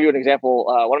 I'll give you an example.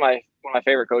 One of my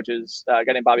favorite coaches, a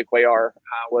guy named Bobby Cuellar,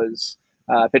 was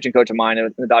a pitching coach of mine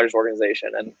in the Dodgers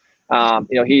organization. And,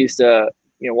 he used to,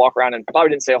 walk around, and Bobby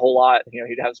didn't say a whole lot.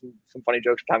 He'd have some funny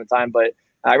jokes from time to time, but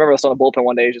I remember I was on the bullpen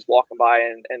one day, he's just walking by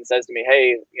and says to me,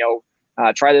 hey,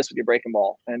 try this with your breaking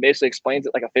ball, and basically explains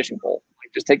it like a fishing pole.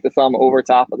 Like, just take the thumb over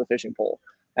top of the fishing pole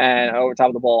and over top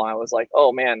of the ball. And I was like,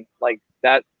 oh man, like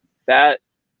that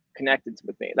connected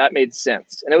with me. That made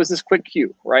sense. And it was this quick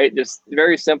cue, right? Just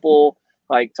very simple,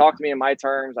 like, talk to me in my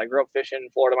terms. I grew up fishing in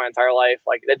Florida my entire life.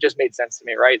 Like, that just made sense to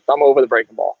me, right? Thumb over the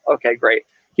breaking ball. Okay, great.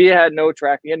 He had no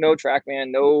TrackMan,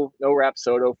 no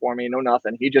Rapsodo for me, no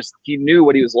nothing. He knew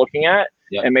what he was looking at.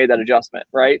 Yep. And made that adjustment,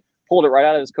 right? Pulled it right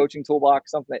out of his coaching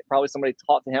toolbox, something that probably somebody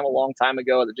taught to him a long time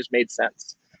ago that just made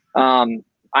sense.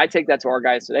 I take that to our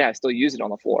guys today. I still use it on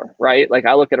the floor, right? Like,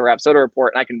 I look at a Rapsodo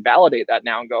report and I can validate that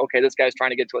now and go, okay, this guy's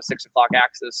trying to get to a 6 o'clock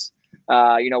axis.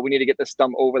 We need to get this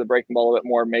thumb over the breaking ball a bit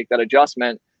more, make that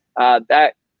adjustment.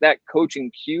 That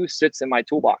coaching cue sits in my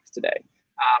toolbox today.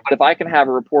 But if I can have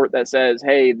a report that says,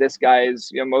 hey, this guy's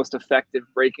most effective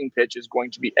breaking pitch is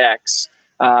going to be X.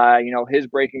 His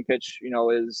breaking pitch,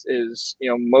 is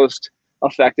most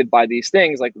affected by these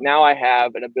things. Like, now I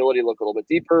have an ability to look a little bit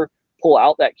deeper, pull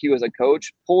out that cue as a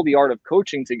coach, pull the art of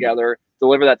coaching together,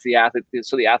 deliver that to the athlete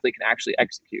so the athlete can actually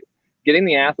execute. Getting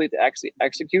the athlete to actually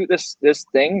execute this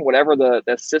thing, whatever the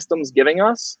system's giving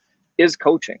us, is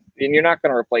coaching. And you're not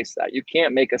going to replace that. You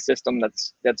can't make a system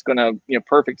that's going to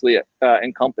perfectly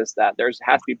encompass that.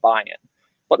 Has to be buy-in.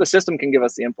 But the system can give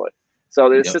us the input. So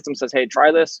the system says, hey,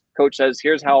 try this. Coach says,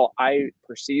 here's how I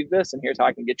perceive this, and here's how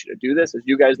I can get you to do this. As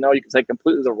you guys know, you can say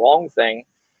completely the wrong thing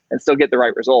and still get the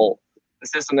right result. The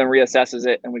system then reassesses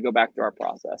it, and we go back through our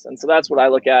process. And so that's what I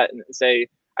look at and say,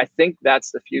 I think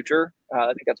that's the future. I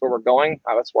think that's where we're going.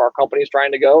 That's where our company is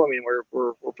trying to go. I mean, we're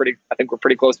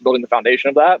pretty close to building the foundation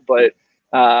of that. But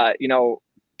I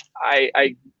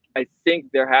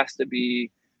think there has to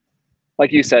be,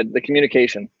 like you said, the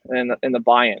communication and the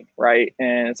buy-in, right?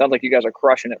 And it sounds like you guys are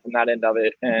crushing it from that end of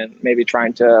it, and maybe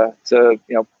trying to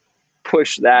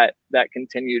push that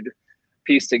continued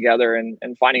piece together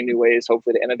and finding new ways,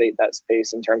 hopefully, to innovate that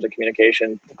space in terms of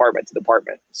communication, department to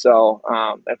department. So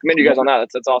I commend you guys on that.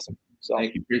 That's awesome. So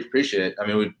thank you. Appreciate it. I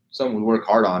mean, something we work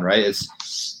hard on, right?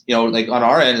 It's like on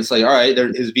our end, it's like, all right,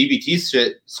 his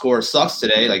VBT score sucks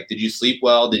today. Like, did you sleep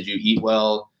well? Did you eat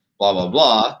well? Blah blah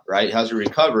blah. Right? How's your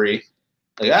recovery?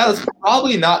 Like, let's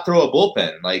probably not throw a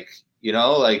bullpen. Like,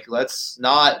 let's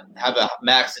not have a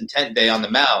max intent day on the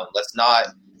mound. Let's not,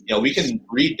 we can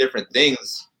read different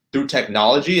things through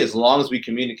technology as long as we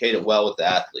communicate it well with the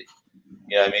athlete.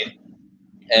 You know what I mean?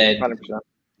 And 100%.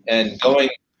 And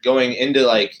going into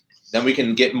like, then we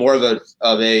can get more of a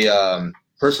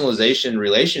personalization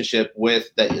relationship with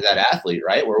that athlete,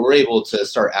 right? Where we're able to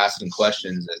start asking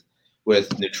questions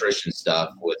with nutrition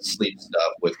stuff, with sleep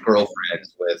stuff, with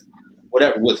girlfriends, with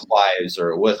whatever, with wives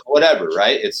or with whatever,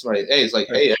 right? It's like, hey,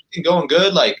 everything going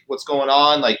good? Like, what's going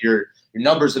on? Like your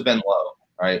numbers have been low,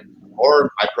 right?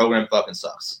 Or my program fucking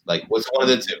sucks. Like, what's one of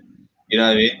the two? You know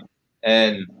what I mean?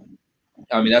 And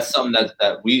I mean, that's something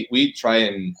that we try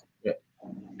and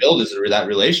build is that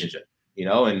relationship, you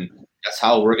know, and that's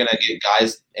how we're going to get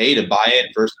guys to buy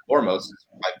in first and foremost, is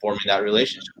by forming that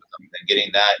relationship with them and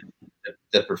getting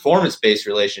the performance-based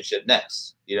relationship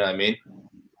next. You know what I mean?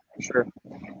 Sure.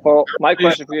 Well, my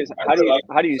question for you is,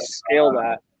 how do you scale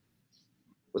that?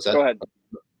 What's that? Go ahead,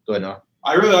 Noah.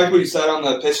 I really like what you said on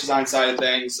the pitch design side of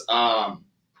things.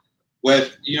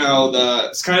 With, you know,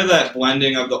 it's kind of that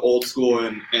blending of the old school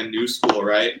and new school,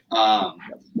 right?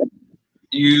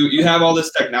 You have all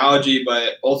this technology,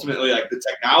 but ultimately, like, the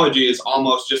technology is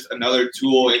almost just another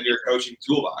tool in your coaching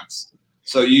toolbox.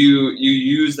 So you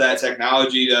use that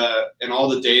technology and all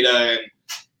the data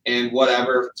and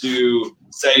whatever to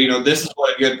say, you know, this is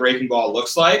what a good breaking ball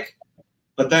looks like.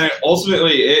 But then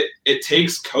ultimately it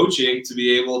takes coaching to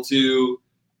be able to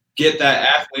get that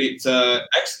athlete to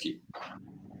execute.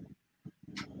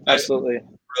 That's absolutely. a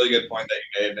really good point that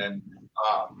you made. And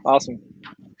Awesome.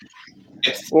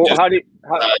 Well, go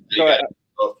ahead.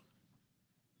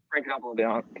 Frank, up a little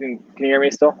bit. Can you hear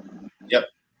me still? Yep.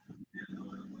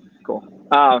 Cool.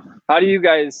 How do you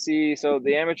guys see? So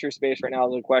the amateur space right now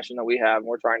is a question that we have, and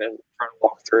we're trying to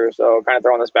walk through. So kind of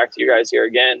throwing this back to you guys here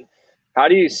again. How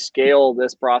do you scale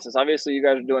this process? Obviously, you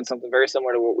guys are doing something very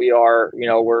similar to what we are. You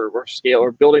know, we're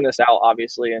building this out,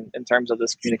 obviously, in terms of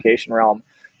this communication realm.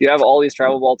 You have all these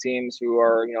travel ball teams who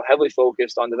are, you know, heavily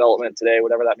focused on development today,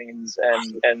 whatever that means,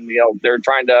 and you know, they're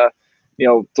trying to, you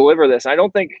know, deliver this. And I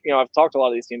don't think, you know, I've talked to a lot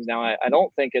of these teams now. I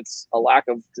don't think it's a lack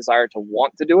of desire to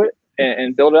want to do it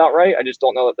and build it out right. I just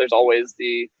don't know that there's always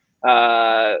the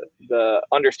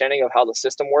understanding of how the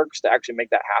system works to actually make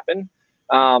that happen.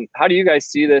 How do you guys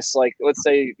see this? Like, let's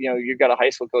say, you know, you've got a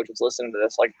high school coach that's listening to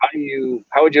this. Like,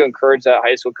 how would you encourage that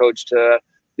high school coach to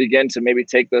begin to maybe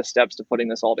take those steps to putting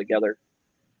this all together?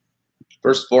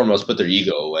 First and foremost, put their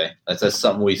ego away. That's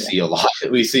something we see a lot.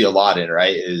 We see a lot in,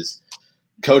 right, is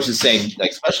coaches saying,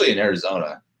 like, especially in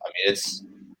Arizona. I mean,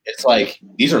 it's like,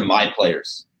 these are my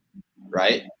players,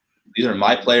 right? These are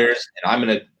my players,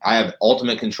 and I have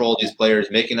ultimate control of these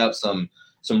players, making up some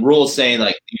rules saying,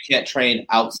 like, you can't train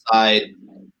outside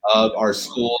of our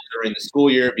school during the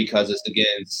school year because it's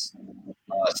against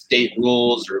state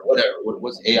rules or whatever.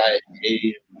 What's AI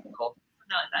called?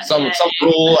 Some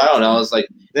rule. I don't know. It's like,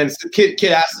 then the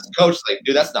kid asks his coach, like,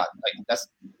 dude, that's not, like, that's,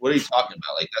 what are you talking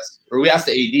about? Like, or we asked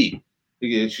the AD.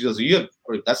 She goes,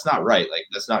 that's not right. Like,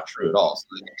 that's not true at all. So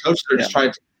the coaches are just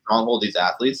trying to stronghold these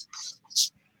athletes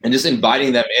and just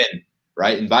inviting them in,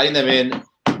 right? Inviting them in,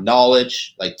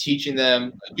 knowledge, like teaching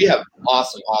them. Like, we have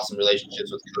awesome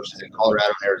relationships with coaches in Colorado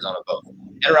and Arizona both,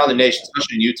 and around the nation,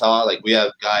 especially in Utah. Like, we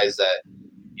have guys that,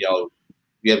 you know,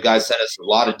 send us a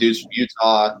lot of dudes from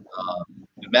Utah,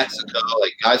 New Mexico,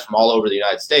 like guys from all over the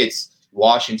United States,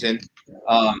 Washington.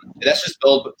 And that's just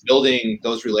building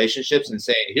those relationships and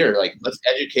saying, here, like, let's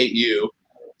educate you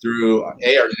through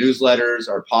our newsletters,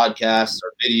 our podcasts,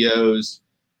 our videos,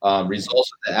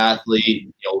 results of the athlete,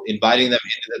 you know, inviting them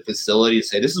into the facility to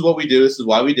say, this is what we do, this is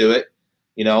why we do it,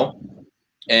 you know.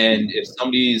 And if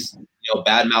somebody's, you know,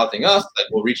 bad mouthing us, like,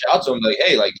 we'll reach out to them, like,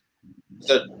 hey, like,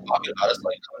 instead of talking about us,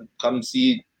 like, come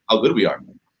see how good we are.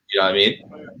 You know what I mean?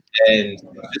 And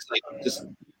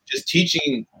just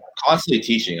teaching, constantly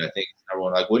teaching, I think,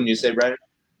 everyone. Like, wouldn't you say, Brandon?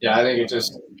 Yeah, I think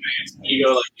it's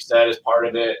ego, like you said, is part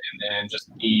of it, and then just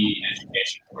the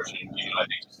education portion. You know, I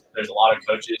think there's a lot of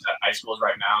coaches at high schools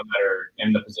right now that are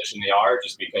in the position they are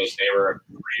just because they were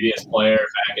a previous player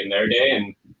back in their day,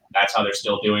 and that's how they're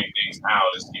still doing things now.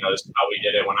 Is, you know, this is how we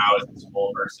did it when I was in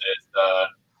school versus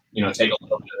you know, take a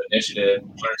little bit of initiative,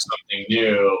 learn something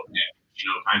new, and, you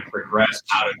know, kind of progress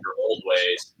out of your old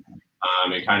ways,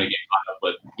 and kind of get caught up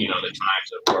with, you know, the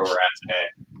times of where we're at today.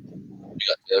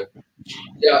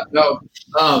 Yeah, no.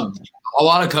 A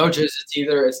lot of coaches,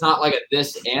 it's not like a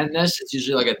this and this. It's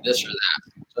usually like a this or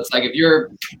that. So it's like, if you're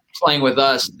playing with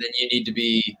us, then you need to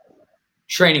be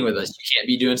training with us. You can't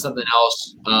be doing something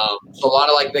else. So a lot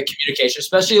of, like, the communication,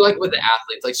 especially like with the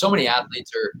athletes, like so many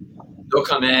athletes they'll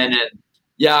come in and,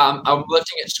 yeah, I'm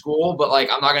lifting at school, but, like,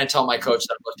 I'm not going to tell my coach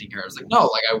that I'm lifting here. It's like, no,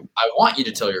 like, I want you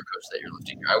to tell your coach that you're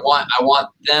lifting here. I want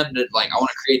them to, like, I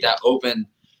want to create that open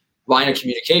line of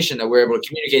communication that we're able to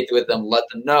communicate with them, let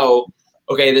them know,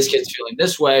 okay, this kid's feeling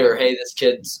this way, or hey, this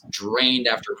kid's drained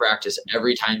after practice.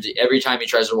 Every time he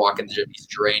tries to walk in the gym, he's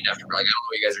drained after. Like, I don't know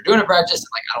what you guys are doing in practice, and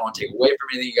like I don't want to take away from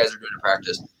anything you guys are doing in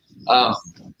practice.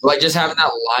 Like just having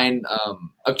that line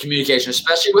of communication,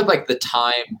 especially with like the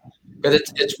time, because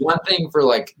it's one thing for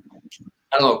like,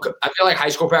 I don't know. I feel like high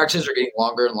school practices are getting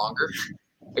longer and longer.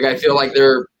 Like I feel like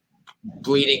they're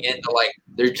bleeding into like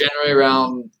they're generally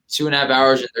around 2.5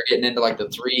 hours, and they're getting into like the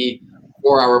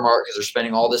 3-4 hour mark because they're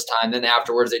spending all this time. Then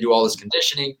afterwards, they do all this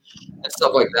conditioning and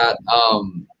stuff like that.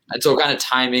 And so kind of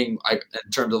timing, like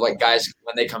in terms of like guys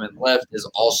when they come and lift, is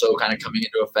also kind of coming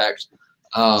into effect.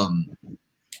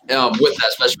 With that,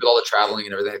 especially with all the traveling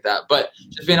and everything like that. But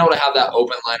just being able to have that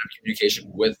open line of communication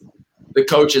with the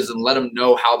coaches and let them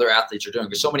know how their athletes are doing,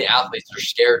 because so many athletes are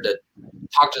scared to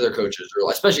talk to their coaches,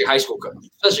 or especially high school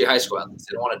athletes.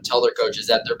 They don't want to tell their coaches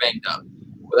that they're banged up,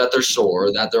 or that they're sore,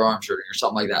 or that their arm's hurting, or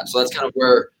something like that. So that's kind of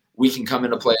where we can come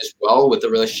into play as well with the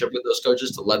relationship with those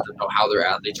coaches to let them know how their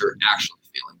athletes are actually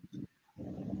feeling.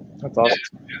 That's awesome.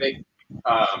 Yeah,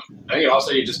 I think it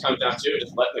also just comes down to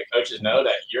just letting the coaches know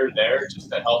that you're there just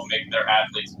to help make their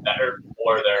athletes better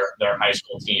for their high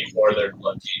school team or their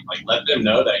club team. Like let them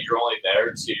know that you're only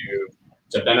there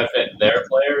to benefit their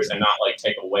players and not like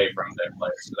take away from their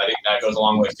players. Because I think that goes a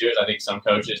long way too. Is I think some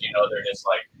coaches, they're just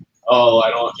like, oh, I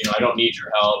don't need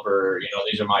your help, or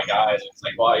these are my guys. And it's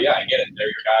like, well, yeah, I get it. They're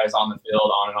your guys on the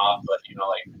field, on and off, but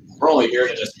like we're only here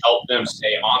to just help them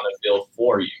stay on the field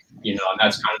for you. And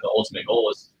that's kind of the ultimate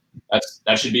goal is.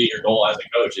 That should be your goal as a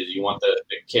coach, is you want the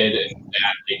kid and the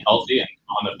athlete healthy and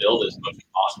on the field as much as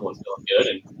possible and feeling good.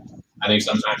 And I think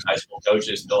sometimes high school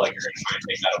coaches feel like you're going to try and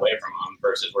take that away from them,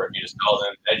 versus where if you just tell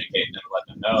them, educate them, let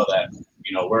them know that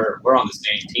we're on the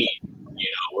same team.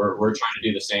 We're trying to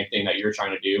do the same thing that you're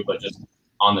trying to do, but just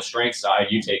on the strength side,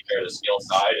 you take care of the skill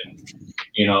side, and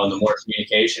and the more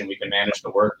communication we can manage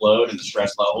the workload and the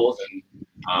stress levels, and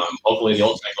hopefully the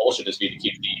ultimate goal should just be to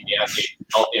keep the athlete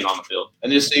healthy and on the field.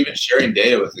 And just even sharing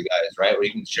data with the guys, right? Where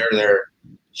you can share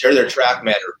their track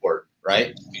man report,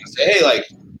 right? You can say, hey, like,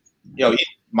 he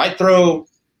might throw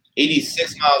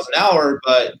 86 miles an hour,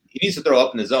 but he needs to throw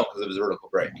up in the zone because of his vertical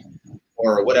break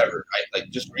or whatever, right?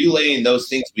 Like just relaying those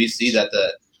things we see that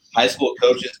the high school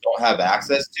coaches don't have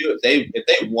access to. If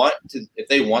they want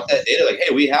that data, like,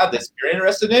 hey, we have this. If you're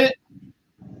interested in it,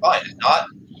 fine. If not,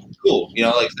 cool.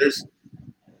 Like there's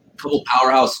a couple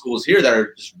powerhouse schools here that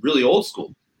are just really old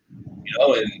school,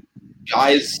 and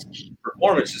guys'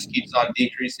 performance just keeps on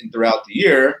decreasing throughout the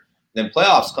year. Then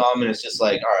playoffs come, and it's just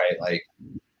like, all right, like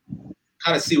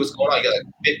kind of see what's going on. You got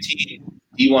like 15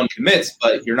 D1 commits,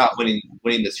 but you're not winning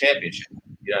this championship.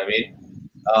 You know what I mean?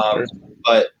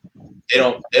 But they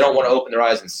don't want to open their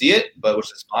eyes and see it, but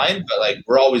which is fine. But like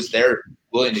we're always there,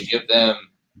 willing to give them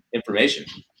information,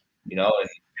 and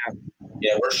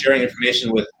we're sharing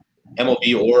information with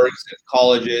MLB orgs and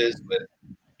colleges, with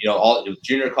all with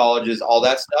junior colleges, all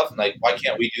that stuff. And like, why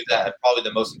can't we do that at probably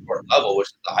the most important level, which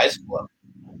is the high school level?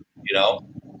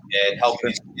 And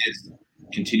helping these kids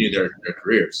continue their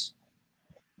careers.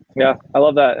 Yeah, I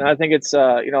love that, and I think it's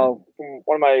from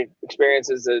one of my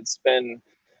experiences, it's been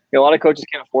a lot of coaches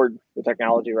can't afford the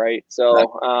technology, right?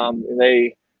 So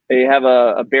they have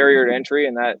a barrier to entry,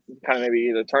 and that kind of maybe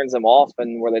either turns them off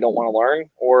and where they don't want to learn,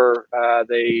 or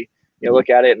they look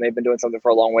at it and they've been doing something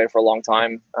for a long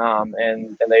time,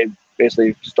 and they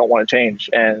basically just don't want to change.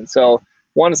 And so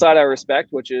one side I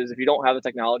respect, which is if you don't have the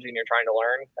technology and you're trying to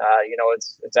learn,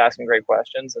 it's asking great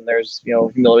questions, and there's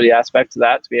humility aspect to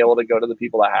that, to be able to go to the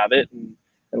people that have it and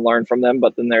learn from them.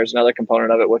 But then there's another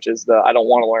component of it, which is I don't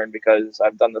want to learn because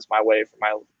I've done this my way for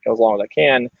as long as I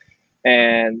can.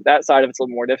 And that side of it's a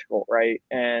little more difficult, right?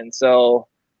 And so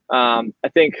I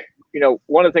think,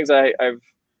 one of the things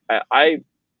I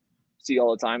see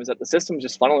all the time is that the system is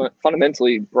just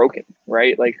fundamentally broken,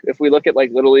 right? Like if we look at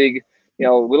like Little League,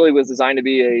 Little League was designed to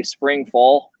be a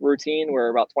spring-fall routine where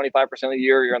about 25% of the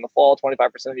year you're in the fall,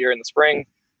 25% of the year in the spring.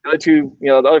 The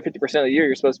other 50% of the year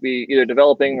you're supposed to be either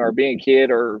developing or being a kid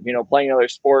or playing another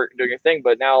sport, doing your thing.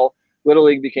 But now Little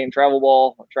League became travel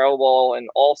ball, and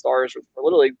all stars for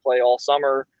Little League play all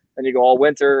summer. Then you go all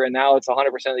winter, and now it's 100%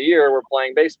 of the year we're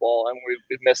playing baseball, and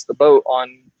we've missed the boat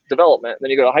on development. And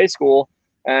then you go to high school,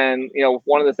 and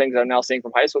one of the things I'm now seeing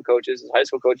from high school coaches is high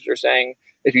school coaches are saying,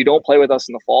 if you don't play with us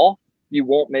in the fall, you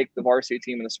won't make the varsity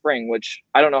team in the spring, which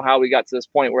I don't know how we got to this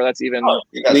point where that's even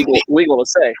legal to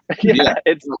say.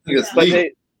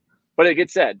 But it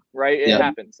gets said, right? It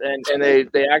happens. And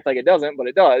they act like it doesn't, but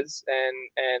it does.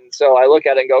 And so I look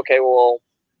at it and go, okay, well,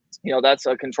 that's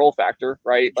a control factor,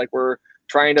 right? Like we're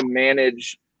trying to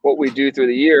manage what we do through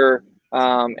the year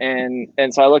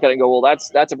And so I look at it and go, well,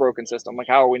 that's a broken system. Like,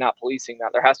 how are we not policing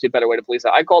that? There has to be a better way to police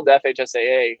that. I called the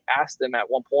FHSAA, asked them at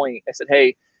one point, I said,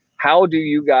 hey, how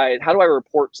do I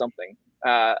report something?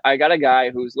 I got a guy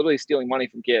who's literally stealing money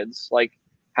from kids. Like,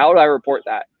 how do I report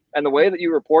that? And the way that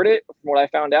you report it, from what I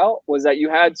found out, was that you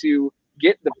had to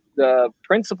get the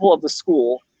principal of the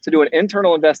school to do an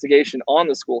internal investigation on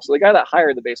the school. So the guy that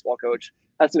hired the baseball coach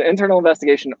has to do an internal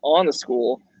investigation on the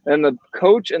school. And the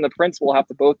coach and the principal have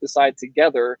to both decide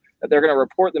together that they're going to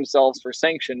report themselves for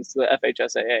sanctions to the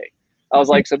FHSAA. I was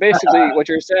like, so basically what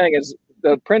you're saying is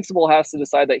the principal has to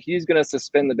decide that he's going to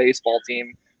suspend the baseball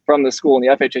team from the school, and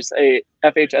the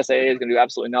FHSAA is going to do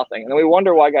absolutely nothing. And then we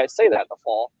wonder why guys say that in the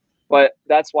fall. But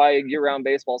that's why year-round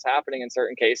baseball is happening in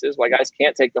certain cases, why guys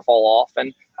can't take the fall off.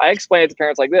 And I explain it to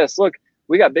parents like this. Look,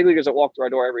 we got big leaguers that walk through our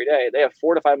door every day. They have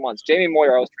 4 to 5 months. Jamie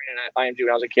Moyer, I was training at IMG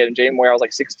when I was a kid, and Jamie Moyer, I was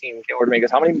like 16, came over to me and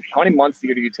goes, how many months a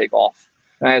year do you take off?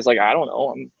 And I was like, I don't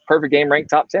know. I'm perfect game ranked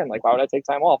top 10. Like, why would I take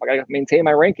time off? I got to maintain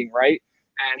my ranking, right?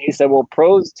 And he said, well,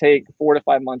 pros take 4 to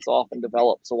 5 months off and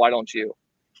develop, so why don't you?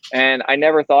 And I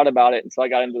never thought about it until I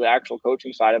got into the actual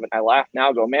coaching side of it. And I laugh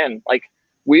now, go, man, like,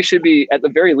 we should be, at the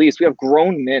very least, we have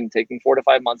grown men taking 4 to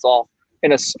 5 months off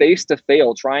in a space to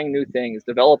fail, trying new things,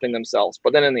 developing themselves.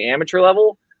 But then in the amateur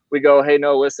level, we go, hey,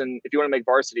 no, listen, if you want to make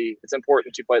varsity, it's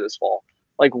important you play this fall.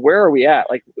 Like, where are we at?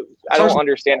 Like, I don't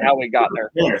understand how we got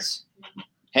there. Parents,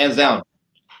 hands down,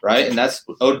 right? And that's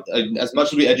as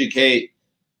much as we educate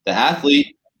the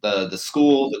athlete, the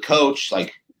school, the coach.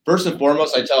 Like, first and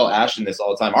foremost, I tell Ashton this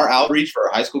all the time. Our outreach for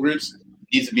our high school groups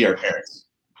needs to be our parents,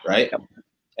 right? Yep.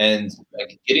 And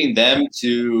like getting them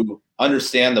to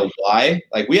understand the why.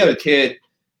 Like, we have a kid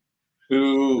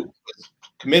who was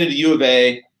committed to U of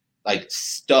A, like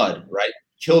stud, right?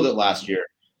 Killed it last year.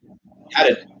 Had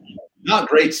a not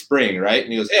great spring, right?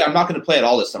 And he goes, hey, I'm not going to play at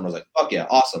all this summer. I was like, fuck yeah,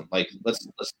 awesome. Like, let's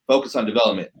focus on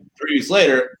development. 3 weeks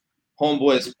later,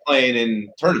 homeboy's playing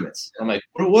in tournaments. I'm like,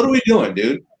 what are we doing,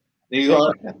 dude? And he's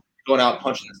going out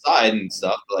punching the side and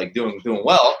stuff, but like doing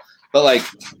well. But like,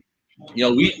 you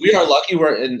know, we are lucky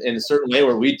we're in a certain way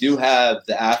where we do have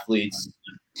the athletes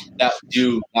that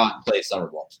do not play summer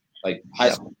ball, like high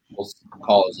school,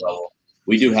 college level.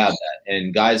 We do have that.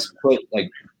 And guys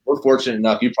we're fortunate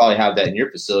enough, you probably have that in your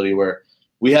facility, where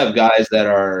we have guys that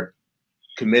are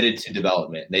committed to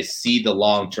development. They see the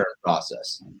long-term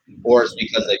process. Or it's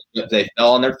because they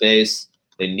fell on their face,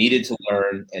 they needed to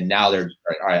learn, and now they're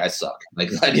like, all right, I suck. Like,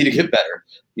 I need to get better,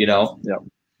 you know? Yeah.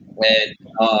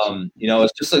 And, you know,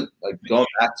 it's just like going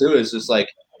back to it, it's just like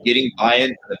getting buy-in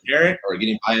from the parent or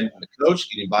getting buy-in from the coach,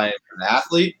 getting buy-in from the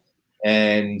athlete,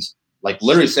 and like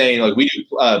literally saying, like, we do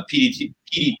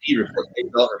PDP reports,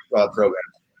 development programs,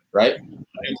 right?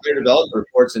 Player development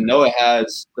reports, and Noah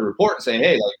has the report saying,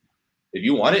 hey, like, if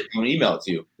you want it, I'm gonna email it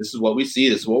to you. This is what we see.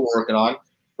 This is what we're working on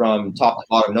from top to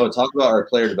bottom. Noah, talk about our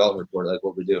player development report, like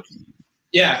what we do.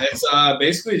 Yeah, it's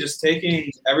basically just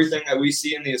taking everything that we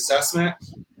see in the assessment,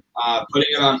 putting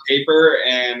it on paper,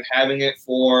 and having it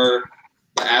for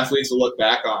the athletes to look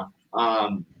back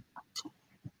on.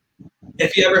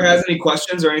 If he ever has any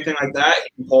questions or anything like that, he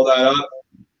can pull that up,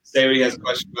 say what he has a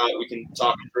question about. We can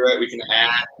talk through it. We can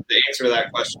add the answer to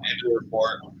that question into the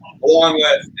report. Along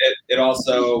with it, it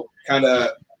also kind of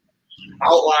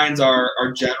outlines our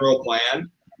general plan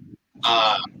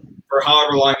for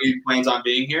however long he plans on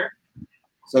being here.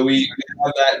 So we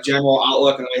have that general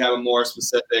outlook, and we have a more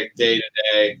specific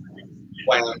day-to-day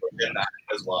plan within that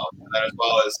as well. And then as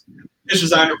well as his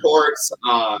design reports,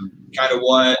 kind of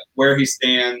where he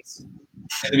stands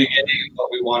in the beginning and what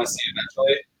we want to see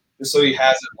eventually, just so he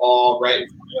has it all right in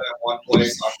one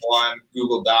place on one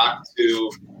Google Doc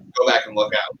to go back and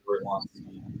look at where he wants.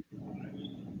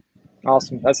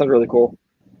 Awesome. That sounds really cool.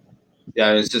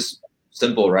 Yeah, it's just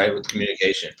simple, right, with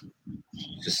communication.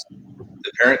 Just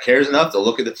the parent cares enough to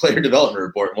look at the player development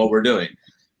report and what we're doing,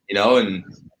 you know, and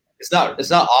it's not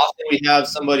often we have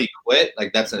somebody quit,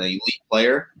 like that's an elite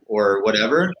player or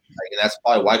whatever, like, and that's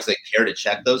probably why, because they care to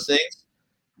check those things.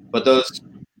 But those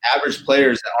average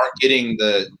players that aren't getting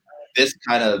this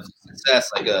kind of success,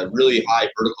 like a really high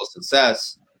vertical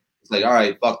success, it's like, all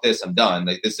right, fuck this, I'm done.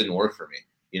 Like, this didn't work for me.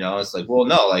 You know, it's like, well,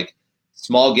 no, like,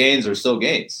 small gains are still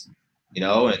gains, you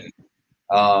know, and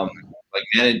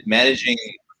like managing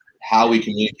how we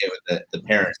communicate with the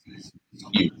parents is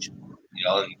huge, you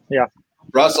know. And yeah,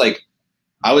 for us, like,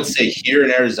 I would say here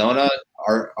in Arizona,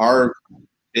 our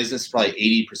business is probably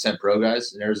 80% pro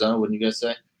guys in Arizona. Wouldn't you guys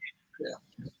say?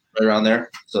 Yeah, right around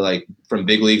there. So like from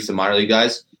big leagues to minor league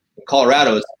guys. In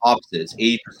Colorado, it's opposite. It's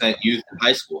 80% youth in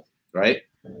high school, right?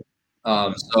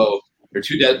 So there are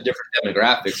two different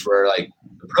demographics where like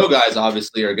the pro guys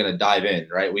obviously are going to dive in,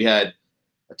 right? We had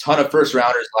a ton of first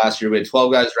rounders last year. We had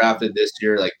 12 guys drafted this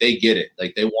year. Like, they get it.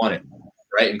 Like, they want it,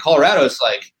 right? In Colorado, it's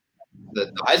like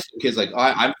the high school kids like,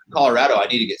 I'm from Colorado. I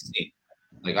need to get seen.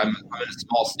 Like, I'm in a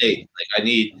small state. Like, I'm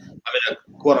in a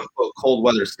quote unquote cold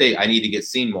weather state. I need to get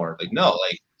seen more. Like, no,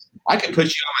 like, I can put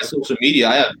you on my social media.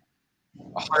 I have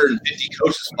 150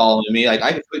 coaches following me. Like,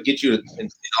 I could get you an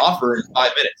offer in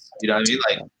 5 minutes. You know what I mean?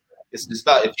 Like, it's just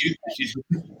about if you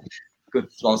good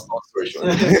long story short.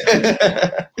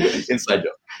 Inside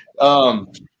joke.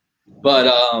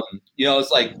 You know,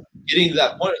 it's like getting to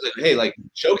that point. It's like, hey, like,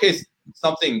 showcase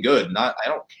something good. I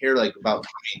don't care like about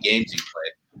how many games you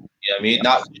play. You know what I mean?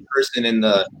 Not the person in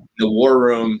the war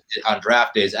room on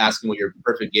draft days asking what your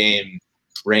perfect game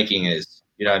ranking is.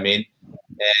 You know what I mean?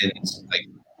 And like,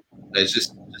 it's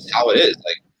just how it is.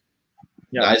 Like,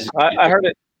 yeah, I heard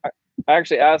it. I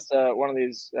actually asked one of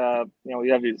these, you know,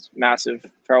 you have these massive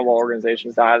travel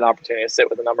organizations. I had an opportunity to sit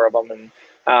with a number of them,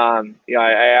 and you know,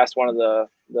 I asked one of the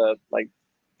like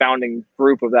founding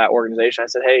group of that organization. I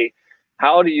said, "Hey,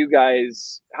 how do you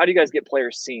guys get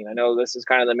players seen? I know this is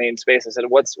kind of the main space." I said,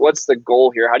 "What's the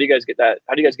goal here? How do you guys get that?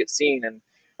 How do you guys get seen?"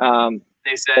 And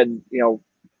they said, you know,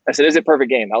 I said, "Is it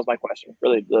perfect game?" That was my question.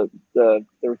 Really, the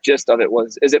gist of it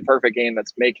was, is it perfect game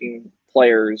that's making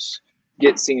players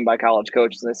get seen by college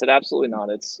coaches? And they said, absolutely not.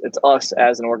 It's us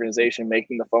as an organization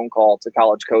making the phone call to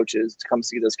college coaches to come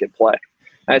see this kid play.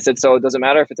 And I said, so it doesn't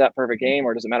matter if it's at perfect game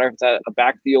or does it matter if it's at a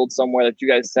backfield somewhere that you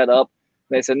guys set up?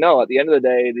 And they said, no, at the end of the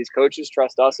day, these coaches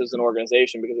trust us as an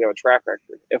organization because we have a track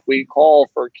record. If we call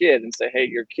for a kid and say,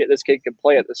 hey, this kid can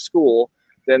play at the school,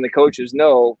 then the coaches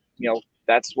know, you know,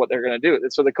 that's what they're going to do.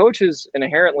 So the coaches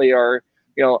inherently are,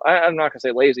 you know, I'm not going to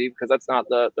say lazy because that's not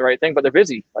the right thing, but they're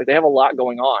busy. Like, they have a lot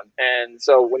going on. And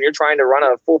so when you're trying to run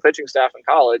a full pitching staff in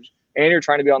college and you're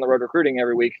trying to be on the road recruiting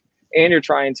every week and you're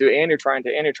trying to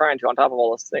on top of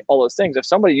all those things, if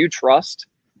somebody you trust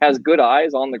has good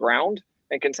eyes on the ground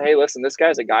and can say, hey, listen, this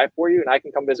guy's a guy for you and I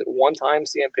can come visit one time,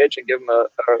 see him pitch and give him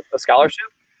a scholarship,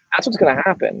 that's what's going to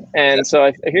happen. And so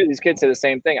I hear these kids say the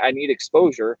same thing. I need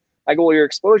exposure. I go, well, your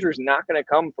exposure is not going to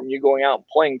come from you going out and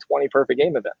playing 20 perfect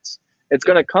game events. It's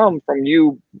going to come from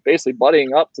you basically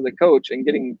buddying up to the coach and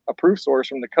getting a proof source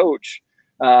from the coach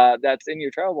that's in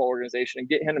your travel organization and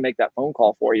get him to make that phone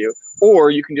call for you.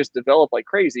 Or you can just develop like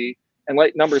crazy and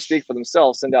let numbers speak for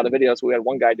themselves, send out a video. So we had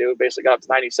one guy do, basically got up to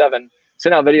 97,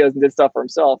 sent out videos and did stuff for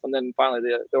himself. And then finally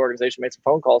the organization made some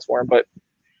phone calls for him. But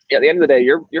yeah, at the end of the day,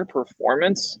 your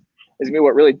performance is going to be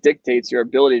what really dictates your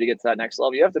ability to get to that next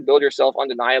level. You have to build yourself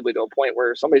undeniably to a point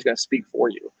where somebody's going to speak for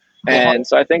you. And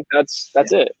so I think that's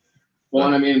it. Well,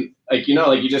 and I mean, like, you know,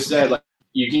 like you just said, like,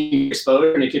 you can get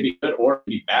exposure and it could be good or it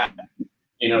could be bad.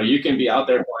 You know, you can be out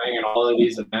there playing in all of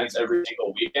these events every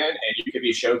single weekend and you could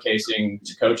be showcasing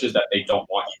to coaches that they don't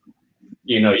want you.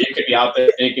 You know, you could be out there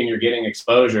thinking you're getting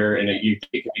exposure and it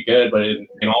could be good, but in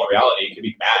all reality, it could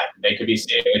be bad. They could be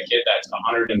seeing a kid that's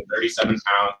 137 pounds,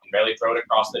 can barely throw it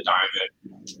across the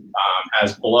diamond,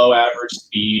 has below average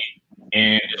speed,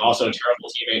 and is also a terrible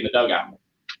teammate in the dugout.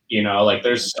 You know, like,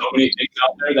 there's so many things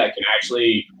out there that can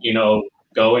actually, you know,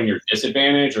 go in your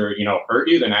disadvantage or, you know, hurt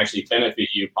you than actually benefit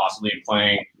you possibly in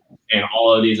playing in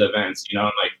all of these events. You know,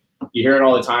 and like, you hear it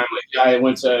all the time. Like, yeah, I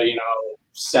went to, you know,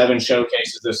 7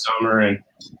 showcases this summer and,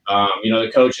 you know,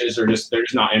 the coaches they're just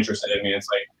not interested in me. It's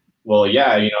like, well, yeah,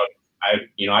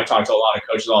 I talk to a lot of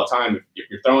coaches all the time. If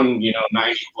you're throwing, you know,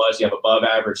 90 plus, you have above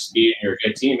average speed and you're a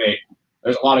good teammate,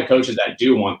 there's a lot of coaches that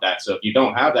do want that. So if you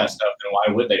don't have that stuff, then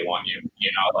why would they want you? You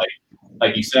know,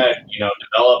 like you said, you know,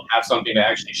 have something to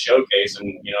actually showcase. And,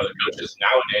 you know, the coaches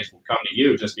nowadays will come to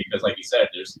you just because, like you said,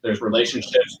 there's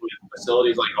relationships with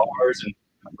facilities like ours and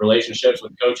relationships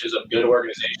with coaches of good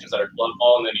organizations that are club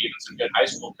ball, and then even some good high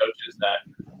school coaches that,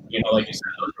 you know, like you said,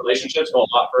 those relationships go a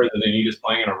lot further than you just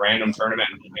playing in a random tournament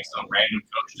and hoping some random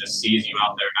coach just sees you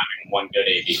out there having one good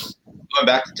AD. Going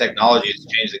back to technology, it's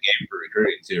changed the game for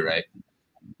recruiting too, right?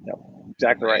 Yep,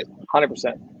 exactly right.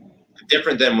 100%.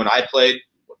 Different than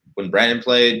when Brandon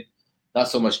played, not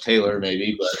so much Taylor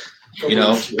maybe, but, you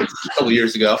know, a couple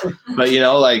years ago. But, you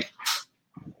know, like,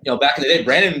 you know, back in the day,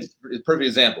 Brandon is a perfect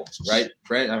example, right?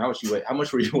 Brandon, how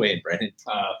much were you weighing, Brandon?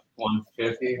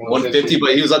 150,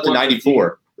 but he was up to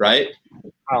 94, right?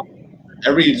 Wow.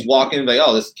 Everybody's walking like,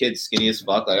 oh, this kid's skinny as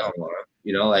fuck. Like, I don't want to,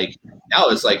 you know, like, now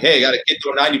it's like, hey, I got a kid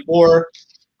to a 94,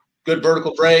 good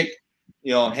vertical break,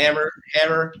 you know, hammer,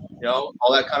 you know,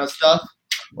 all that kind of stuff,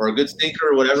 or a good stinker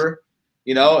or whatever,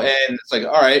 you know, and it's like,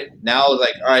 all right, now it's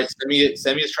like, all right, send me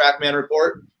a TrackMan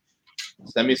report,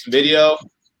 send me some video.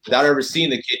 Without ever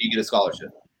seeing the kid, you get a scholarship.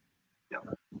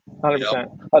 100%.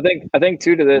 I think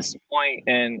too, to this point,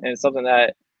 and it's something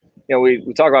that,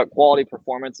 we talk about quality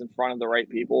performance in front of the right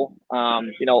people. A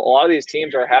lot of these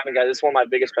teams are having guys. This is one of my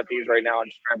biggest pet peeves right now.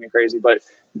 It's driving me crazy, but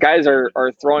guys are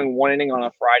throwing one inning on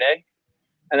a Friday,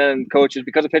 and then coaches,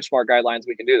 because of pitch smart guidelines,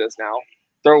 we can do this now.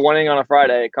 Throw one inning on a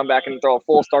Friday, come back and throw a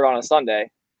full start on a Sunday.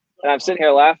 And I'm sitting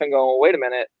here laughing, going, well, wait a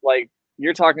minute, like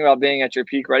you're talking about being at your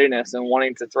peak readiness and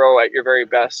wanting to throw at your very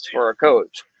best for a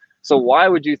coach. So why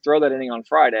would you throw that inning on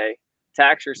Friday,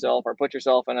 tax yourself or put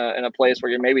yourself in a place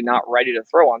where you're maybe not ready to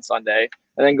throw on Sunday,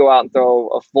 and then go out and throw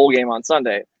a full game on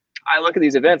Sunday? I look at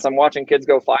these events, I'm watching kids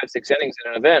go 5-6 innings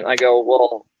in an event. I go,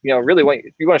 well, really,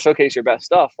 if you want to showcase your best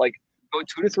stuff, like go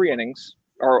 2 to 3 innings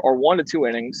or 1 to 2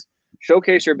 innings,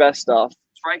 showcase your best stuff,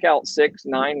 strike out 6,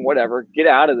 9, whatever, get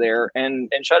out of there and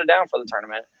shut it down for the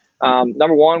tournament.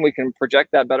 Number one, we can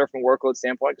project that better from workload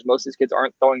standpoint because most of these kids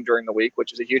aren't throwing during the week,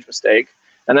 which is a huge mistake.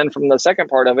 And then from the second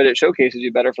part of it, it showcases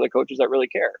you better for the coaches that really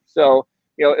care. So,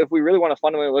 if we really want to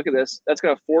fundamentally look at this, that's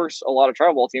going to force a lot of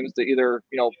travel ball teams to either,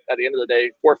 at the end of the day,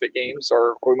 forfeit games,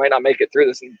 or we might not make it through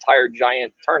this entire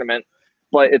giant tournament,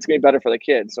 but it's going to be better for the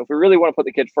kids. So if we really want to put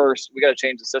the kid first, we got to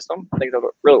change the system. I think that's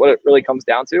what it really comes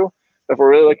down to. If we're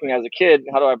really looking as a kid,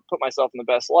 how do I put myself in the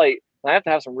best light? And I have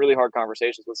to have some really hard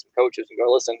conversations with some coaches and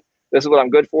go, listen, this is what I'm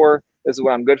good for. This is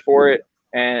what I'm good for it.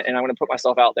 And I'm going to put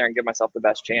myself out there and give myself the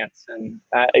best chance. And,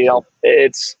 I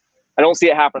don't see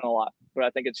it happening a lot, but I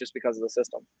think it's just because of the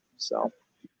system. So,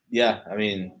 yeah, I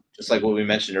mean, just like what we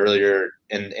mentioned earlier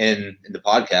in the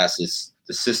podcast, is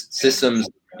the systems,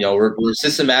 we're a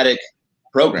systematic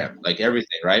program, like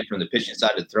everything, right? From the pitching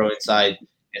side to throwing side.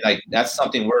 And like, that's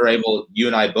something you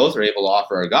and I both are able to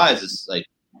offer our guys. It's like,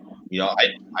 I know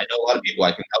a lot of people.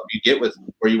 I can help you get with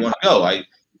where you want to go. I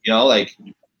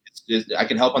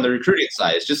can help on the recruiting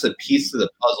side. It's just a piece of the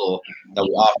puzzle that we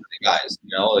offer the guys.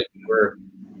 Like we're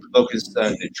focused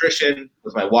on nutrition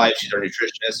with my wife. She's our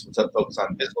nutritionist. We're focused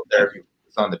on physical therapy.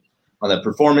 It's on the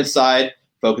performance side,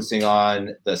 focusing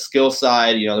on the skill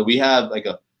side. We have like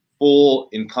a full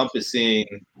encompassing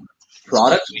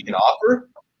product we can offer,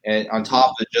 and on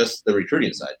top of just the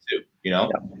recruiting side too. Yeah,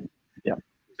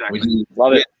 exactly.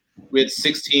 Love it. We had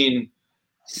 16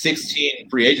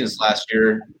 free agents last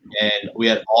year, and we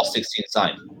had all 16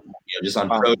 signed. Just on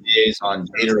pro days, on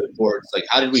data reports. Like,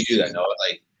 how did we do that, Noah?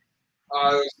 Like,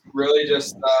 it was really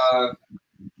just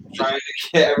trying to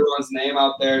get everyone's name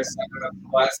out there,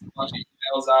 blast a bunch of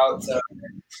emails out to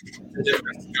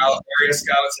different area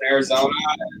scouts in Arizona,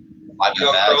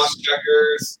 cross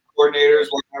checkers, coordinators,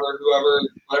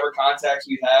 whatever contacts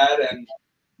we had, and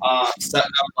setting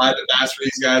up live at bats for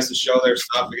these guys to show their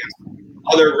stuff against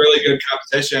other really good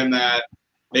competition that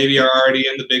maybe are already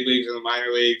in the big leagues or the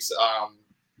minor leagues,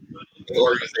 the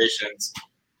organizations.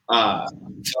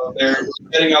 So they're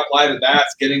setting up live at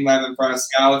bats, getting them in front of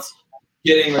scouts,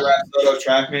 getting the Rapsodo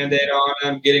TrackMan data on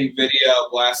them, getting video,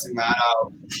 blasting that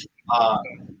out.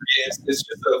 It's just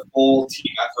a full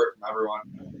team effort from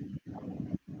everyone.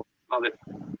 Love it.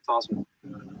 It's awesome.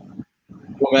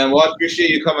 Well, man, I appreciate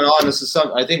you coming on. This is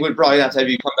something I think we'd probably have to have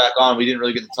you come back on. We didn't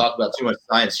really get to talk about too much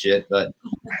science shit, but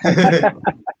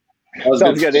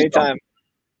sounds good. Anytime.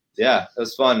 Yeah, that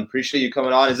was fun. Appreciate you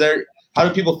coming on. How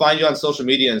do people find you on social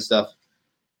media and stuff?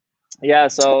 Yeah,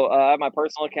 so I have my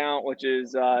personal account, which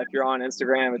is if you're on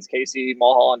Instagram, it's Casey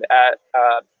Mulholland at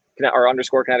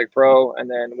 _ Kinetic Pro, and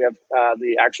then we have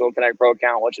the actual Kinetic Pro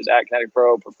account, which is at Kinetic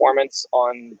Pro Performance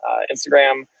on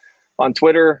Instagram. On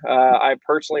Twitter, I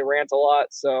personally rant a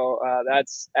lot, so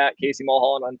that's at Casey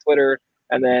Mulholland on Twitter,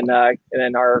 and then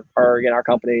our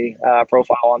company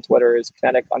profile on Twitter is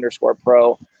Kinetic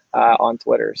 _Pro on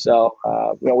Twitter. So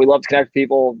we love to connect with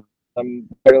people. I'm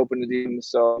very open to DMs,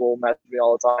 so we'll message me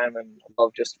all the time, and I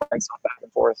love just throwing stuff back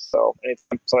and forth. So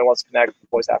anytime somebody wants to connect, I'm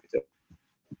always happy to.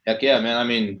 Heck yeah, man. I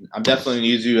mean, I'm definitely going to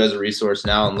use you as a resource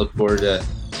now and look forward to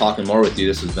talking more with you.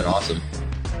 This has been awesome.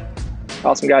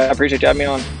 Awesome, guy. I appreciate you having me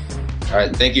on. All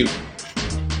right. Thank you.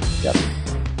 Yep.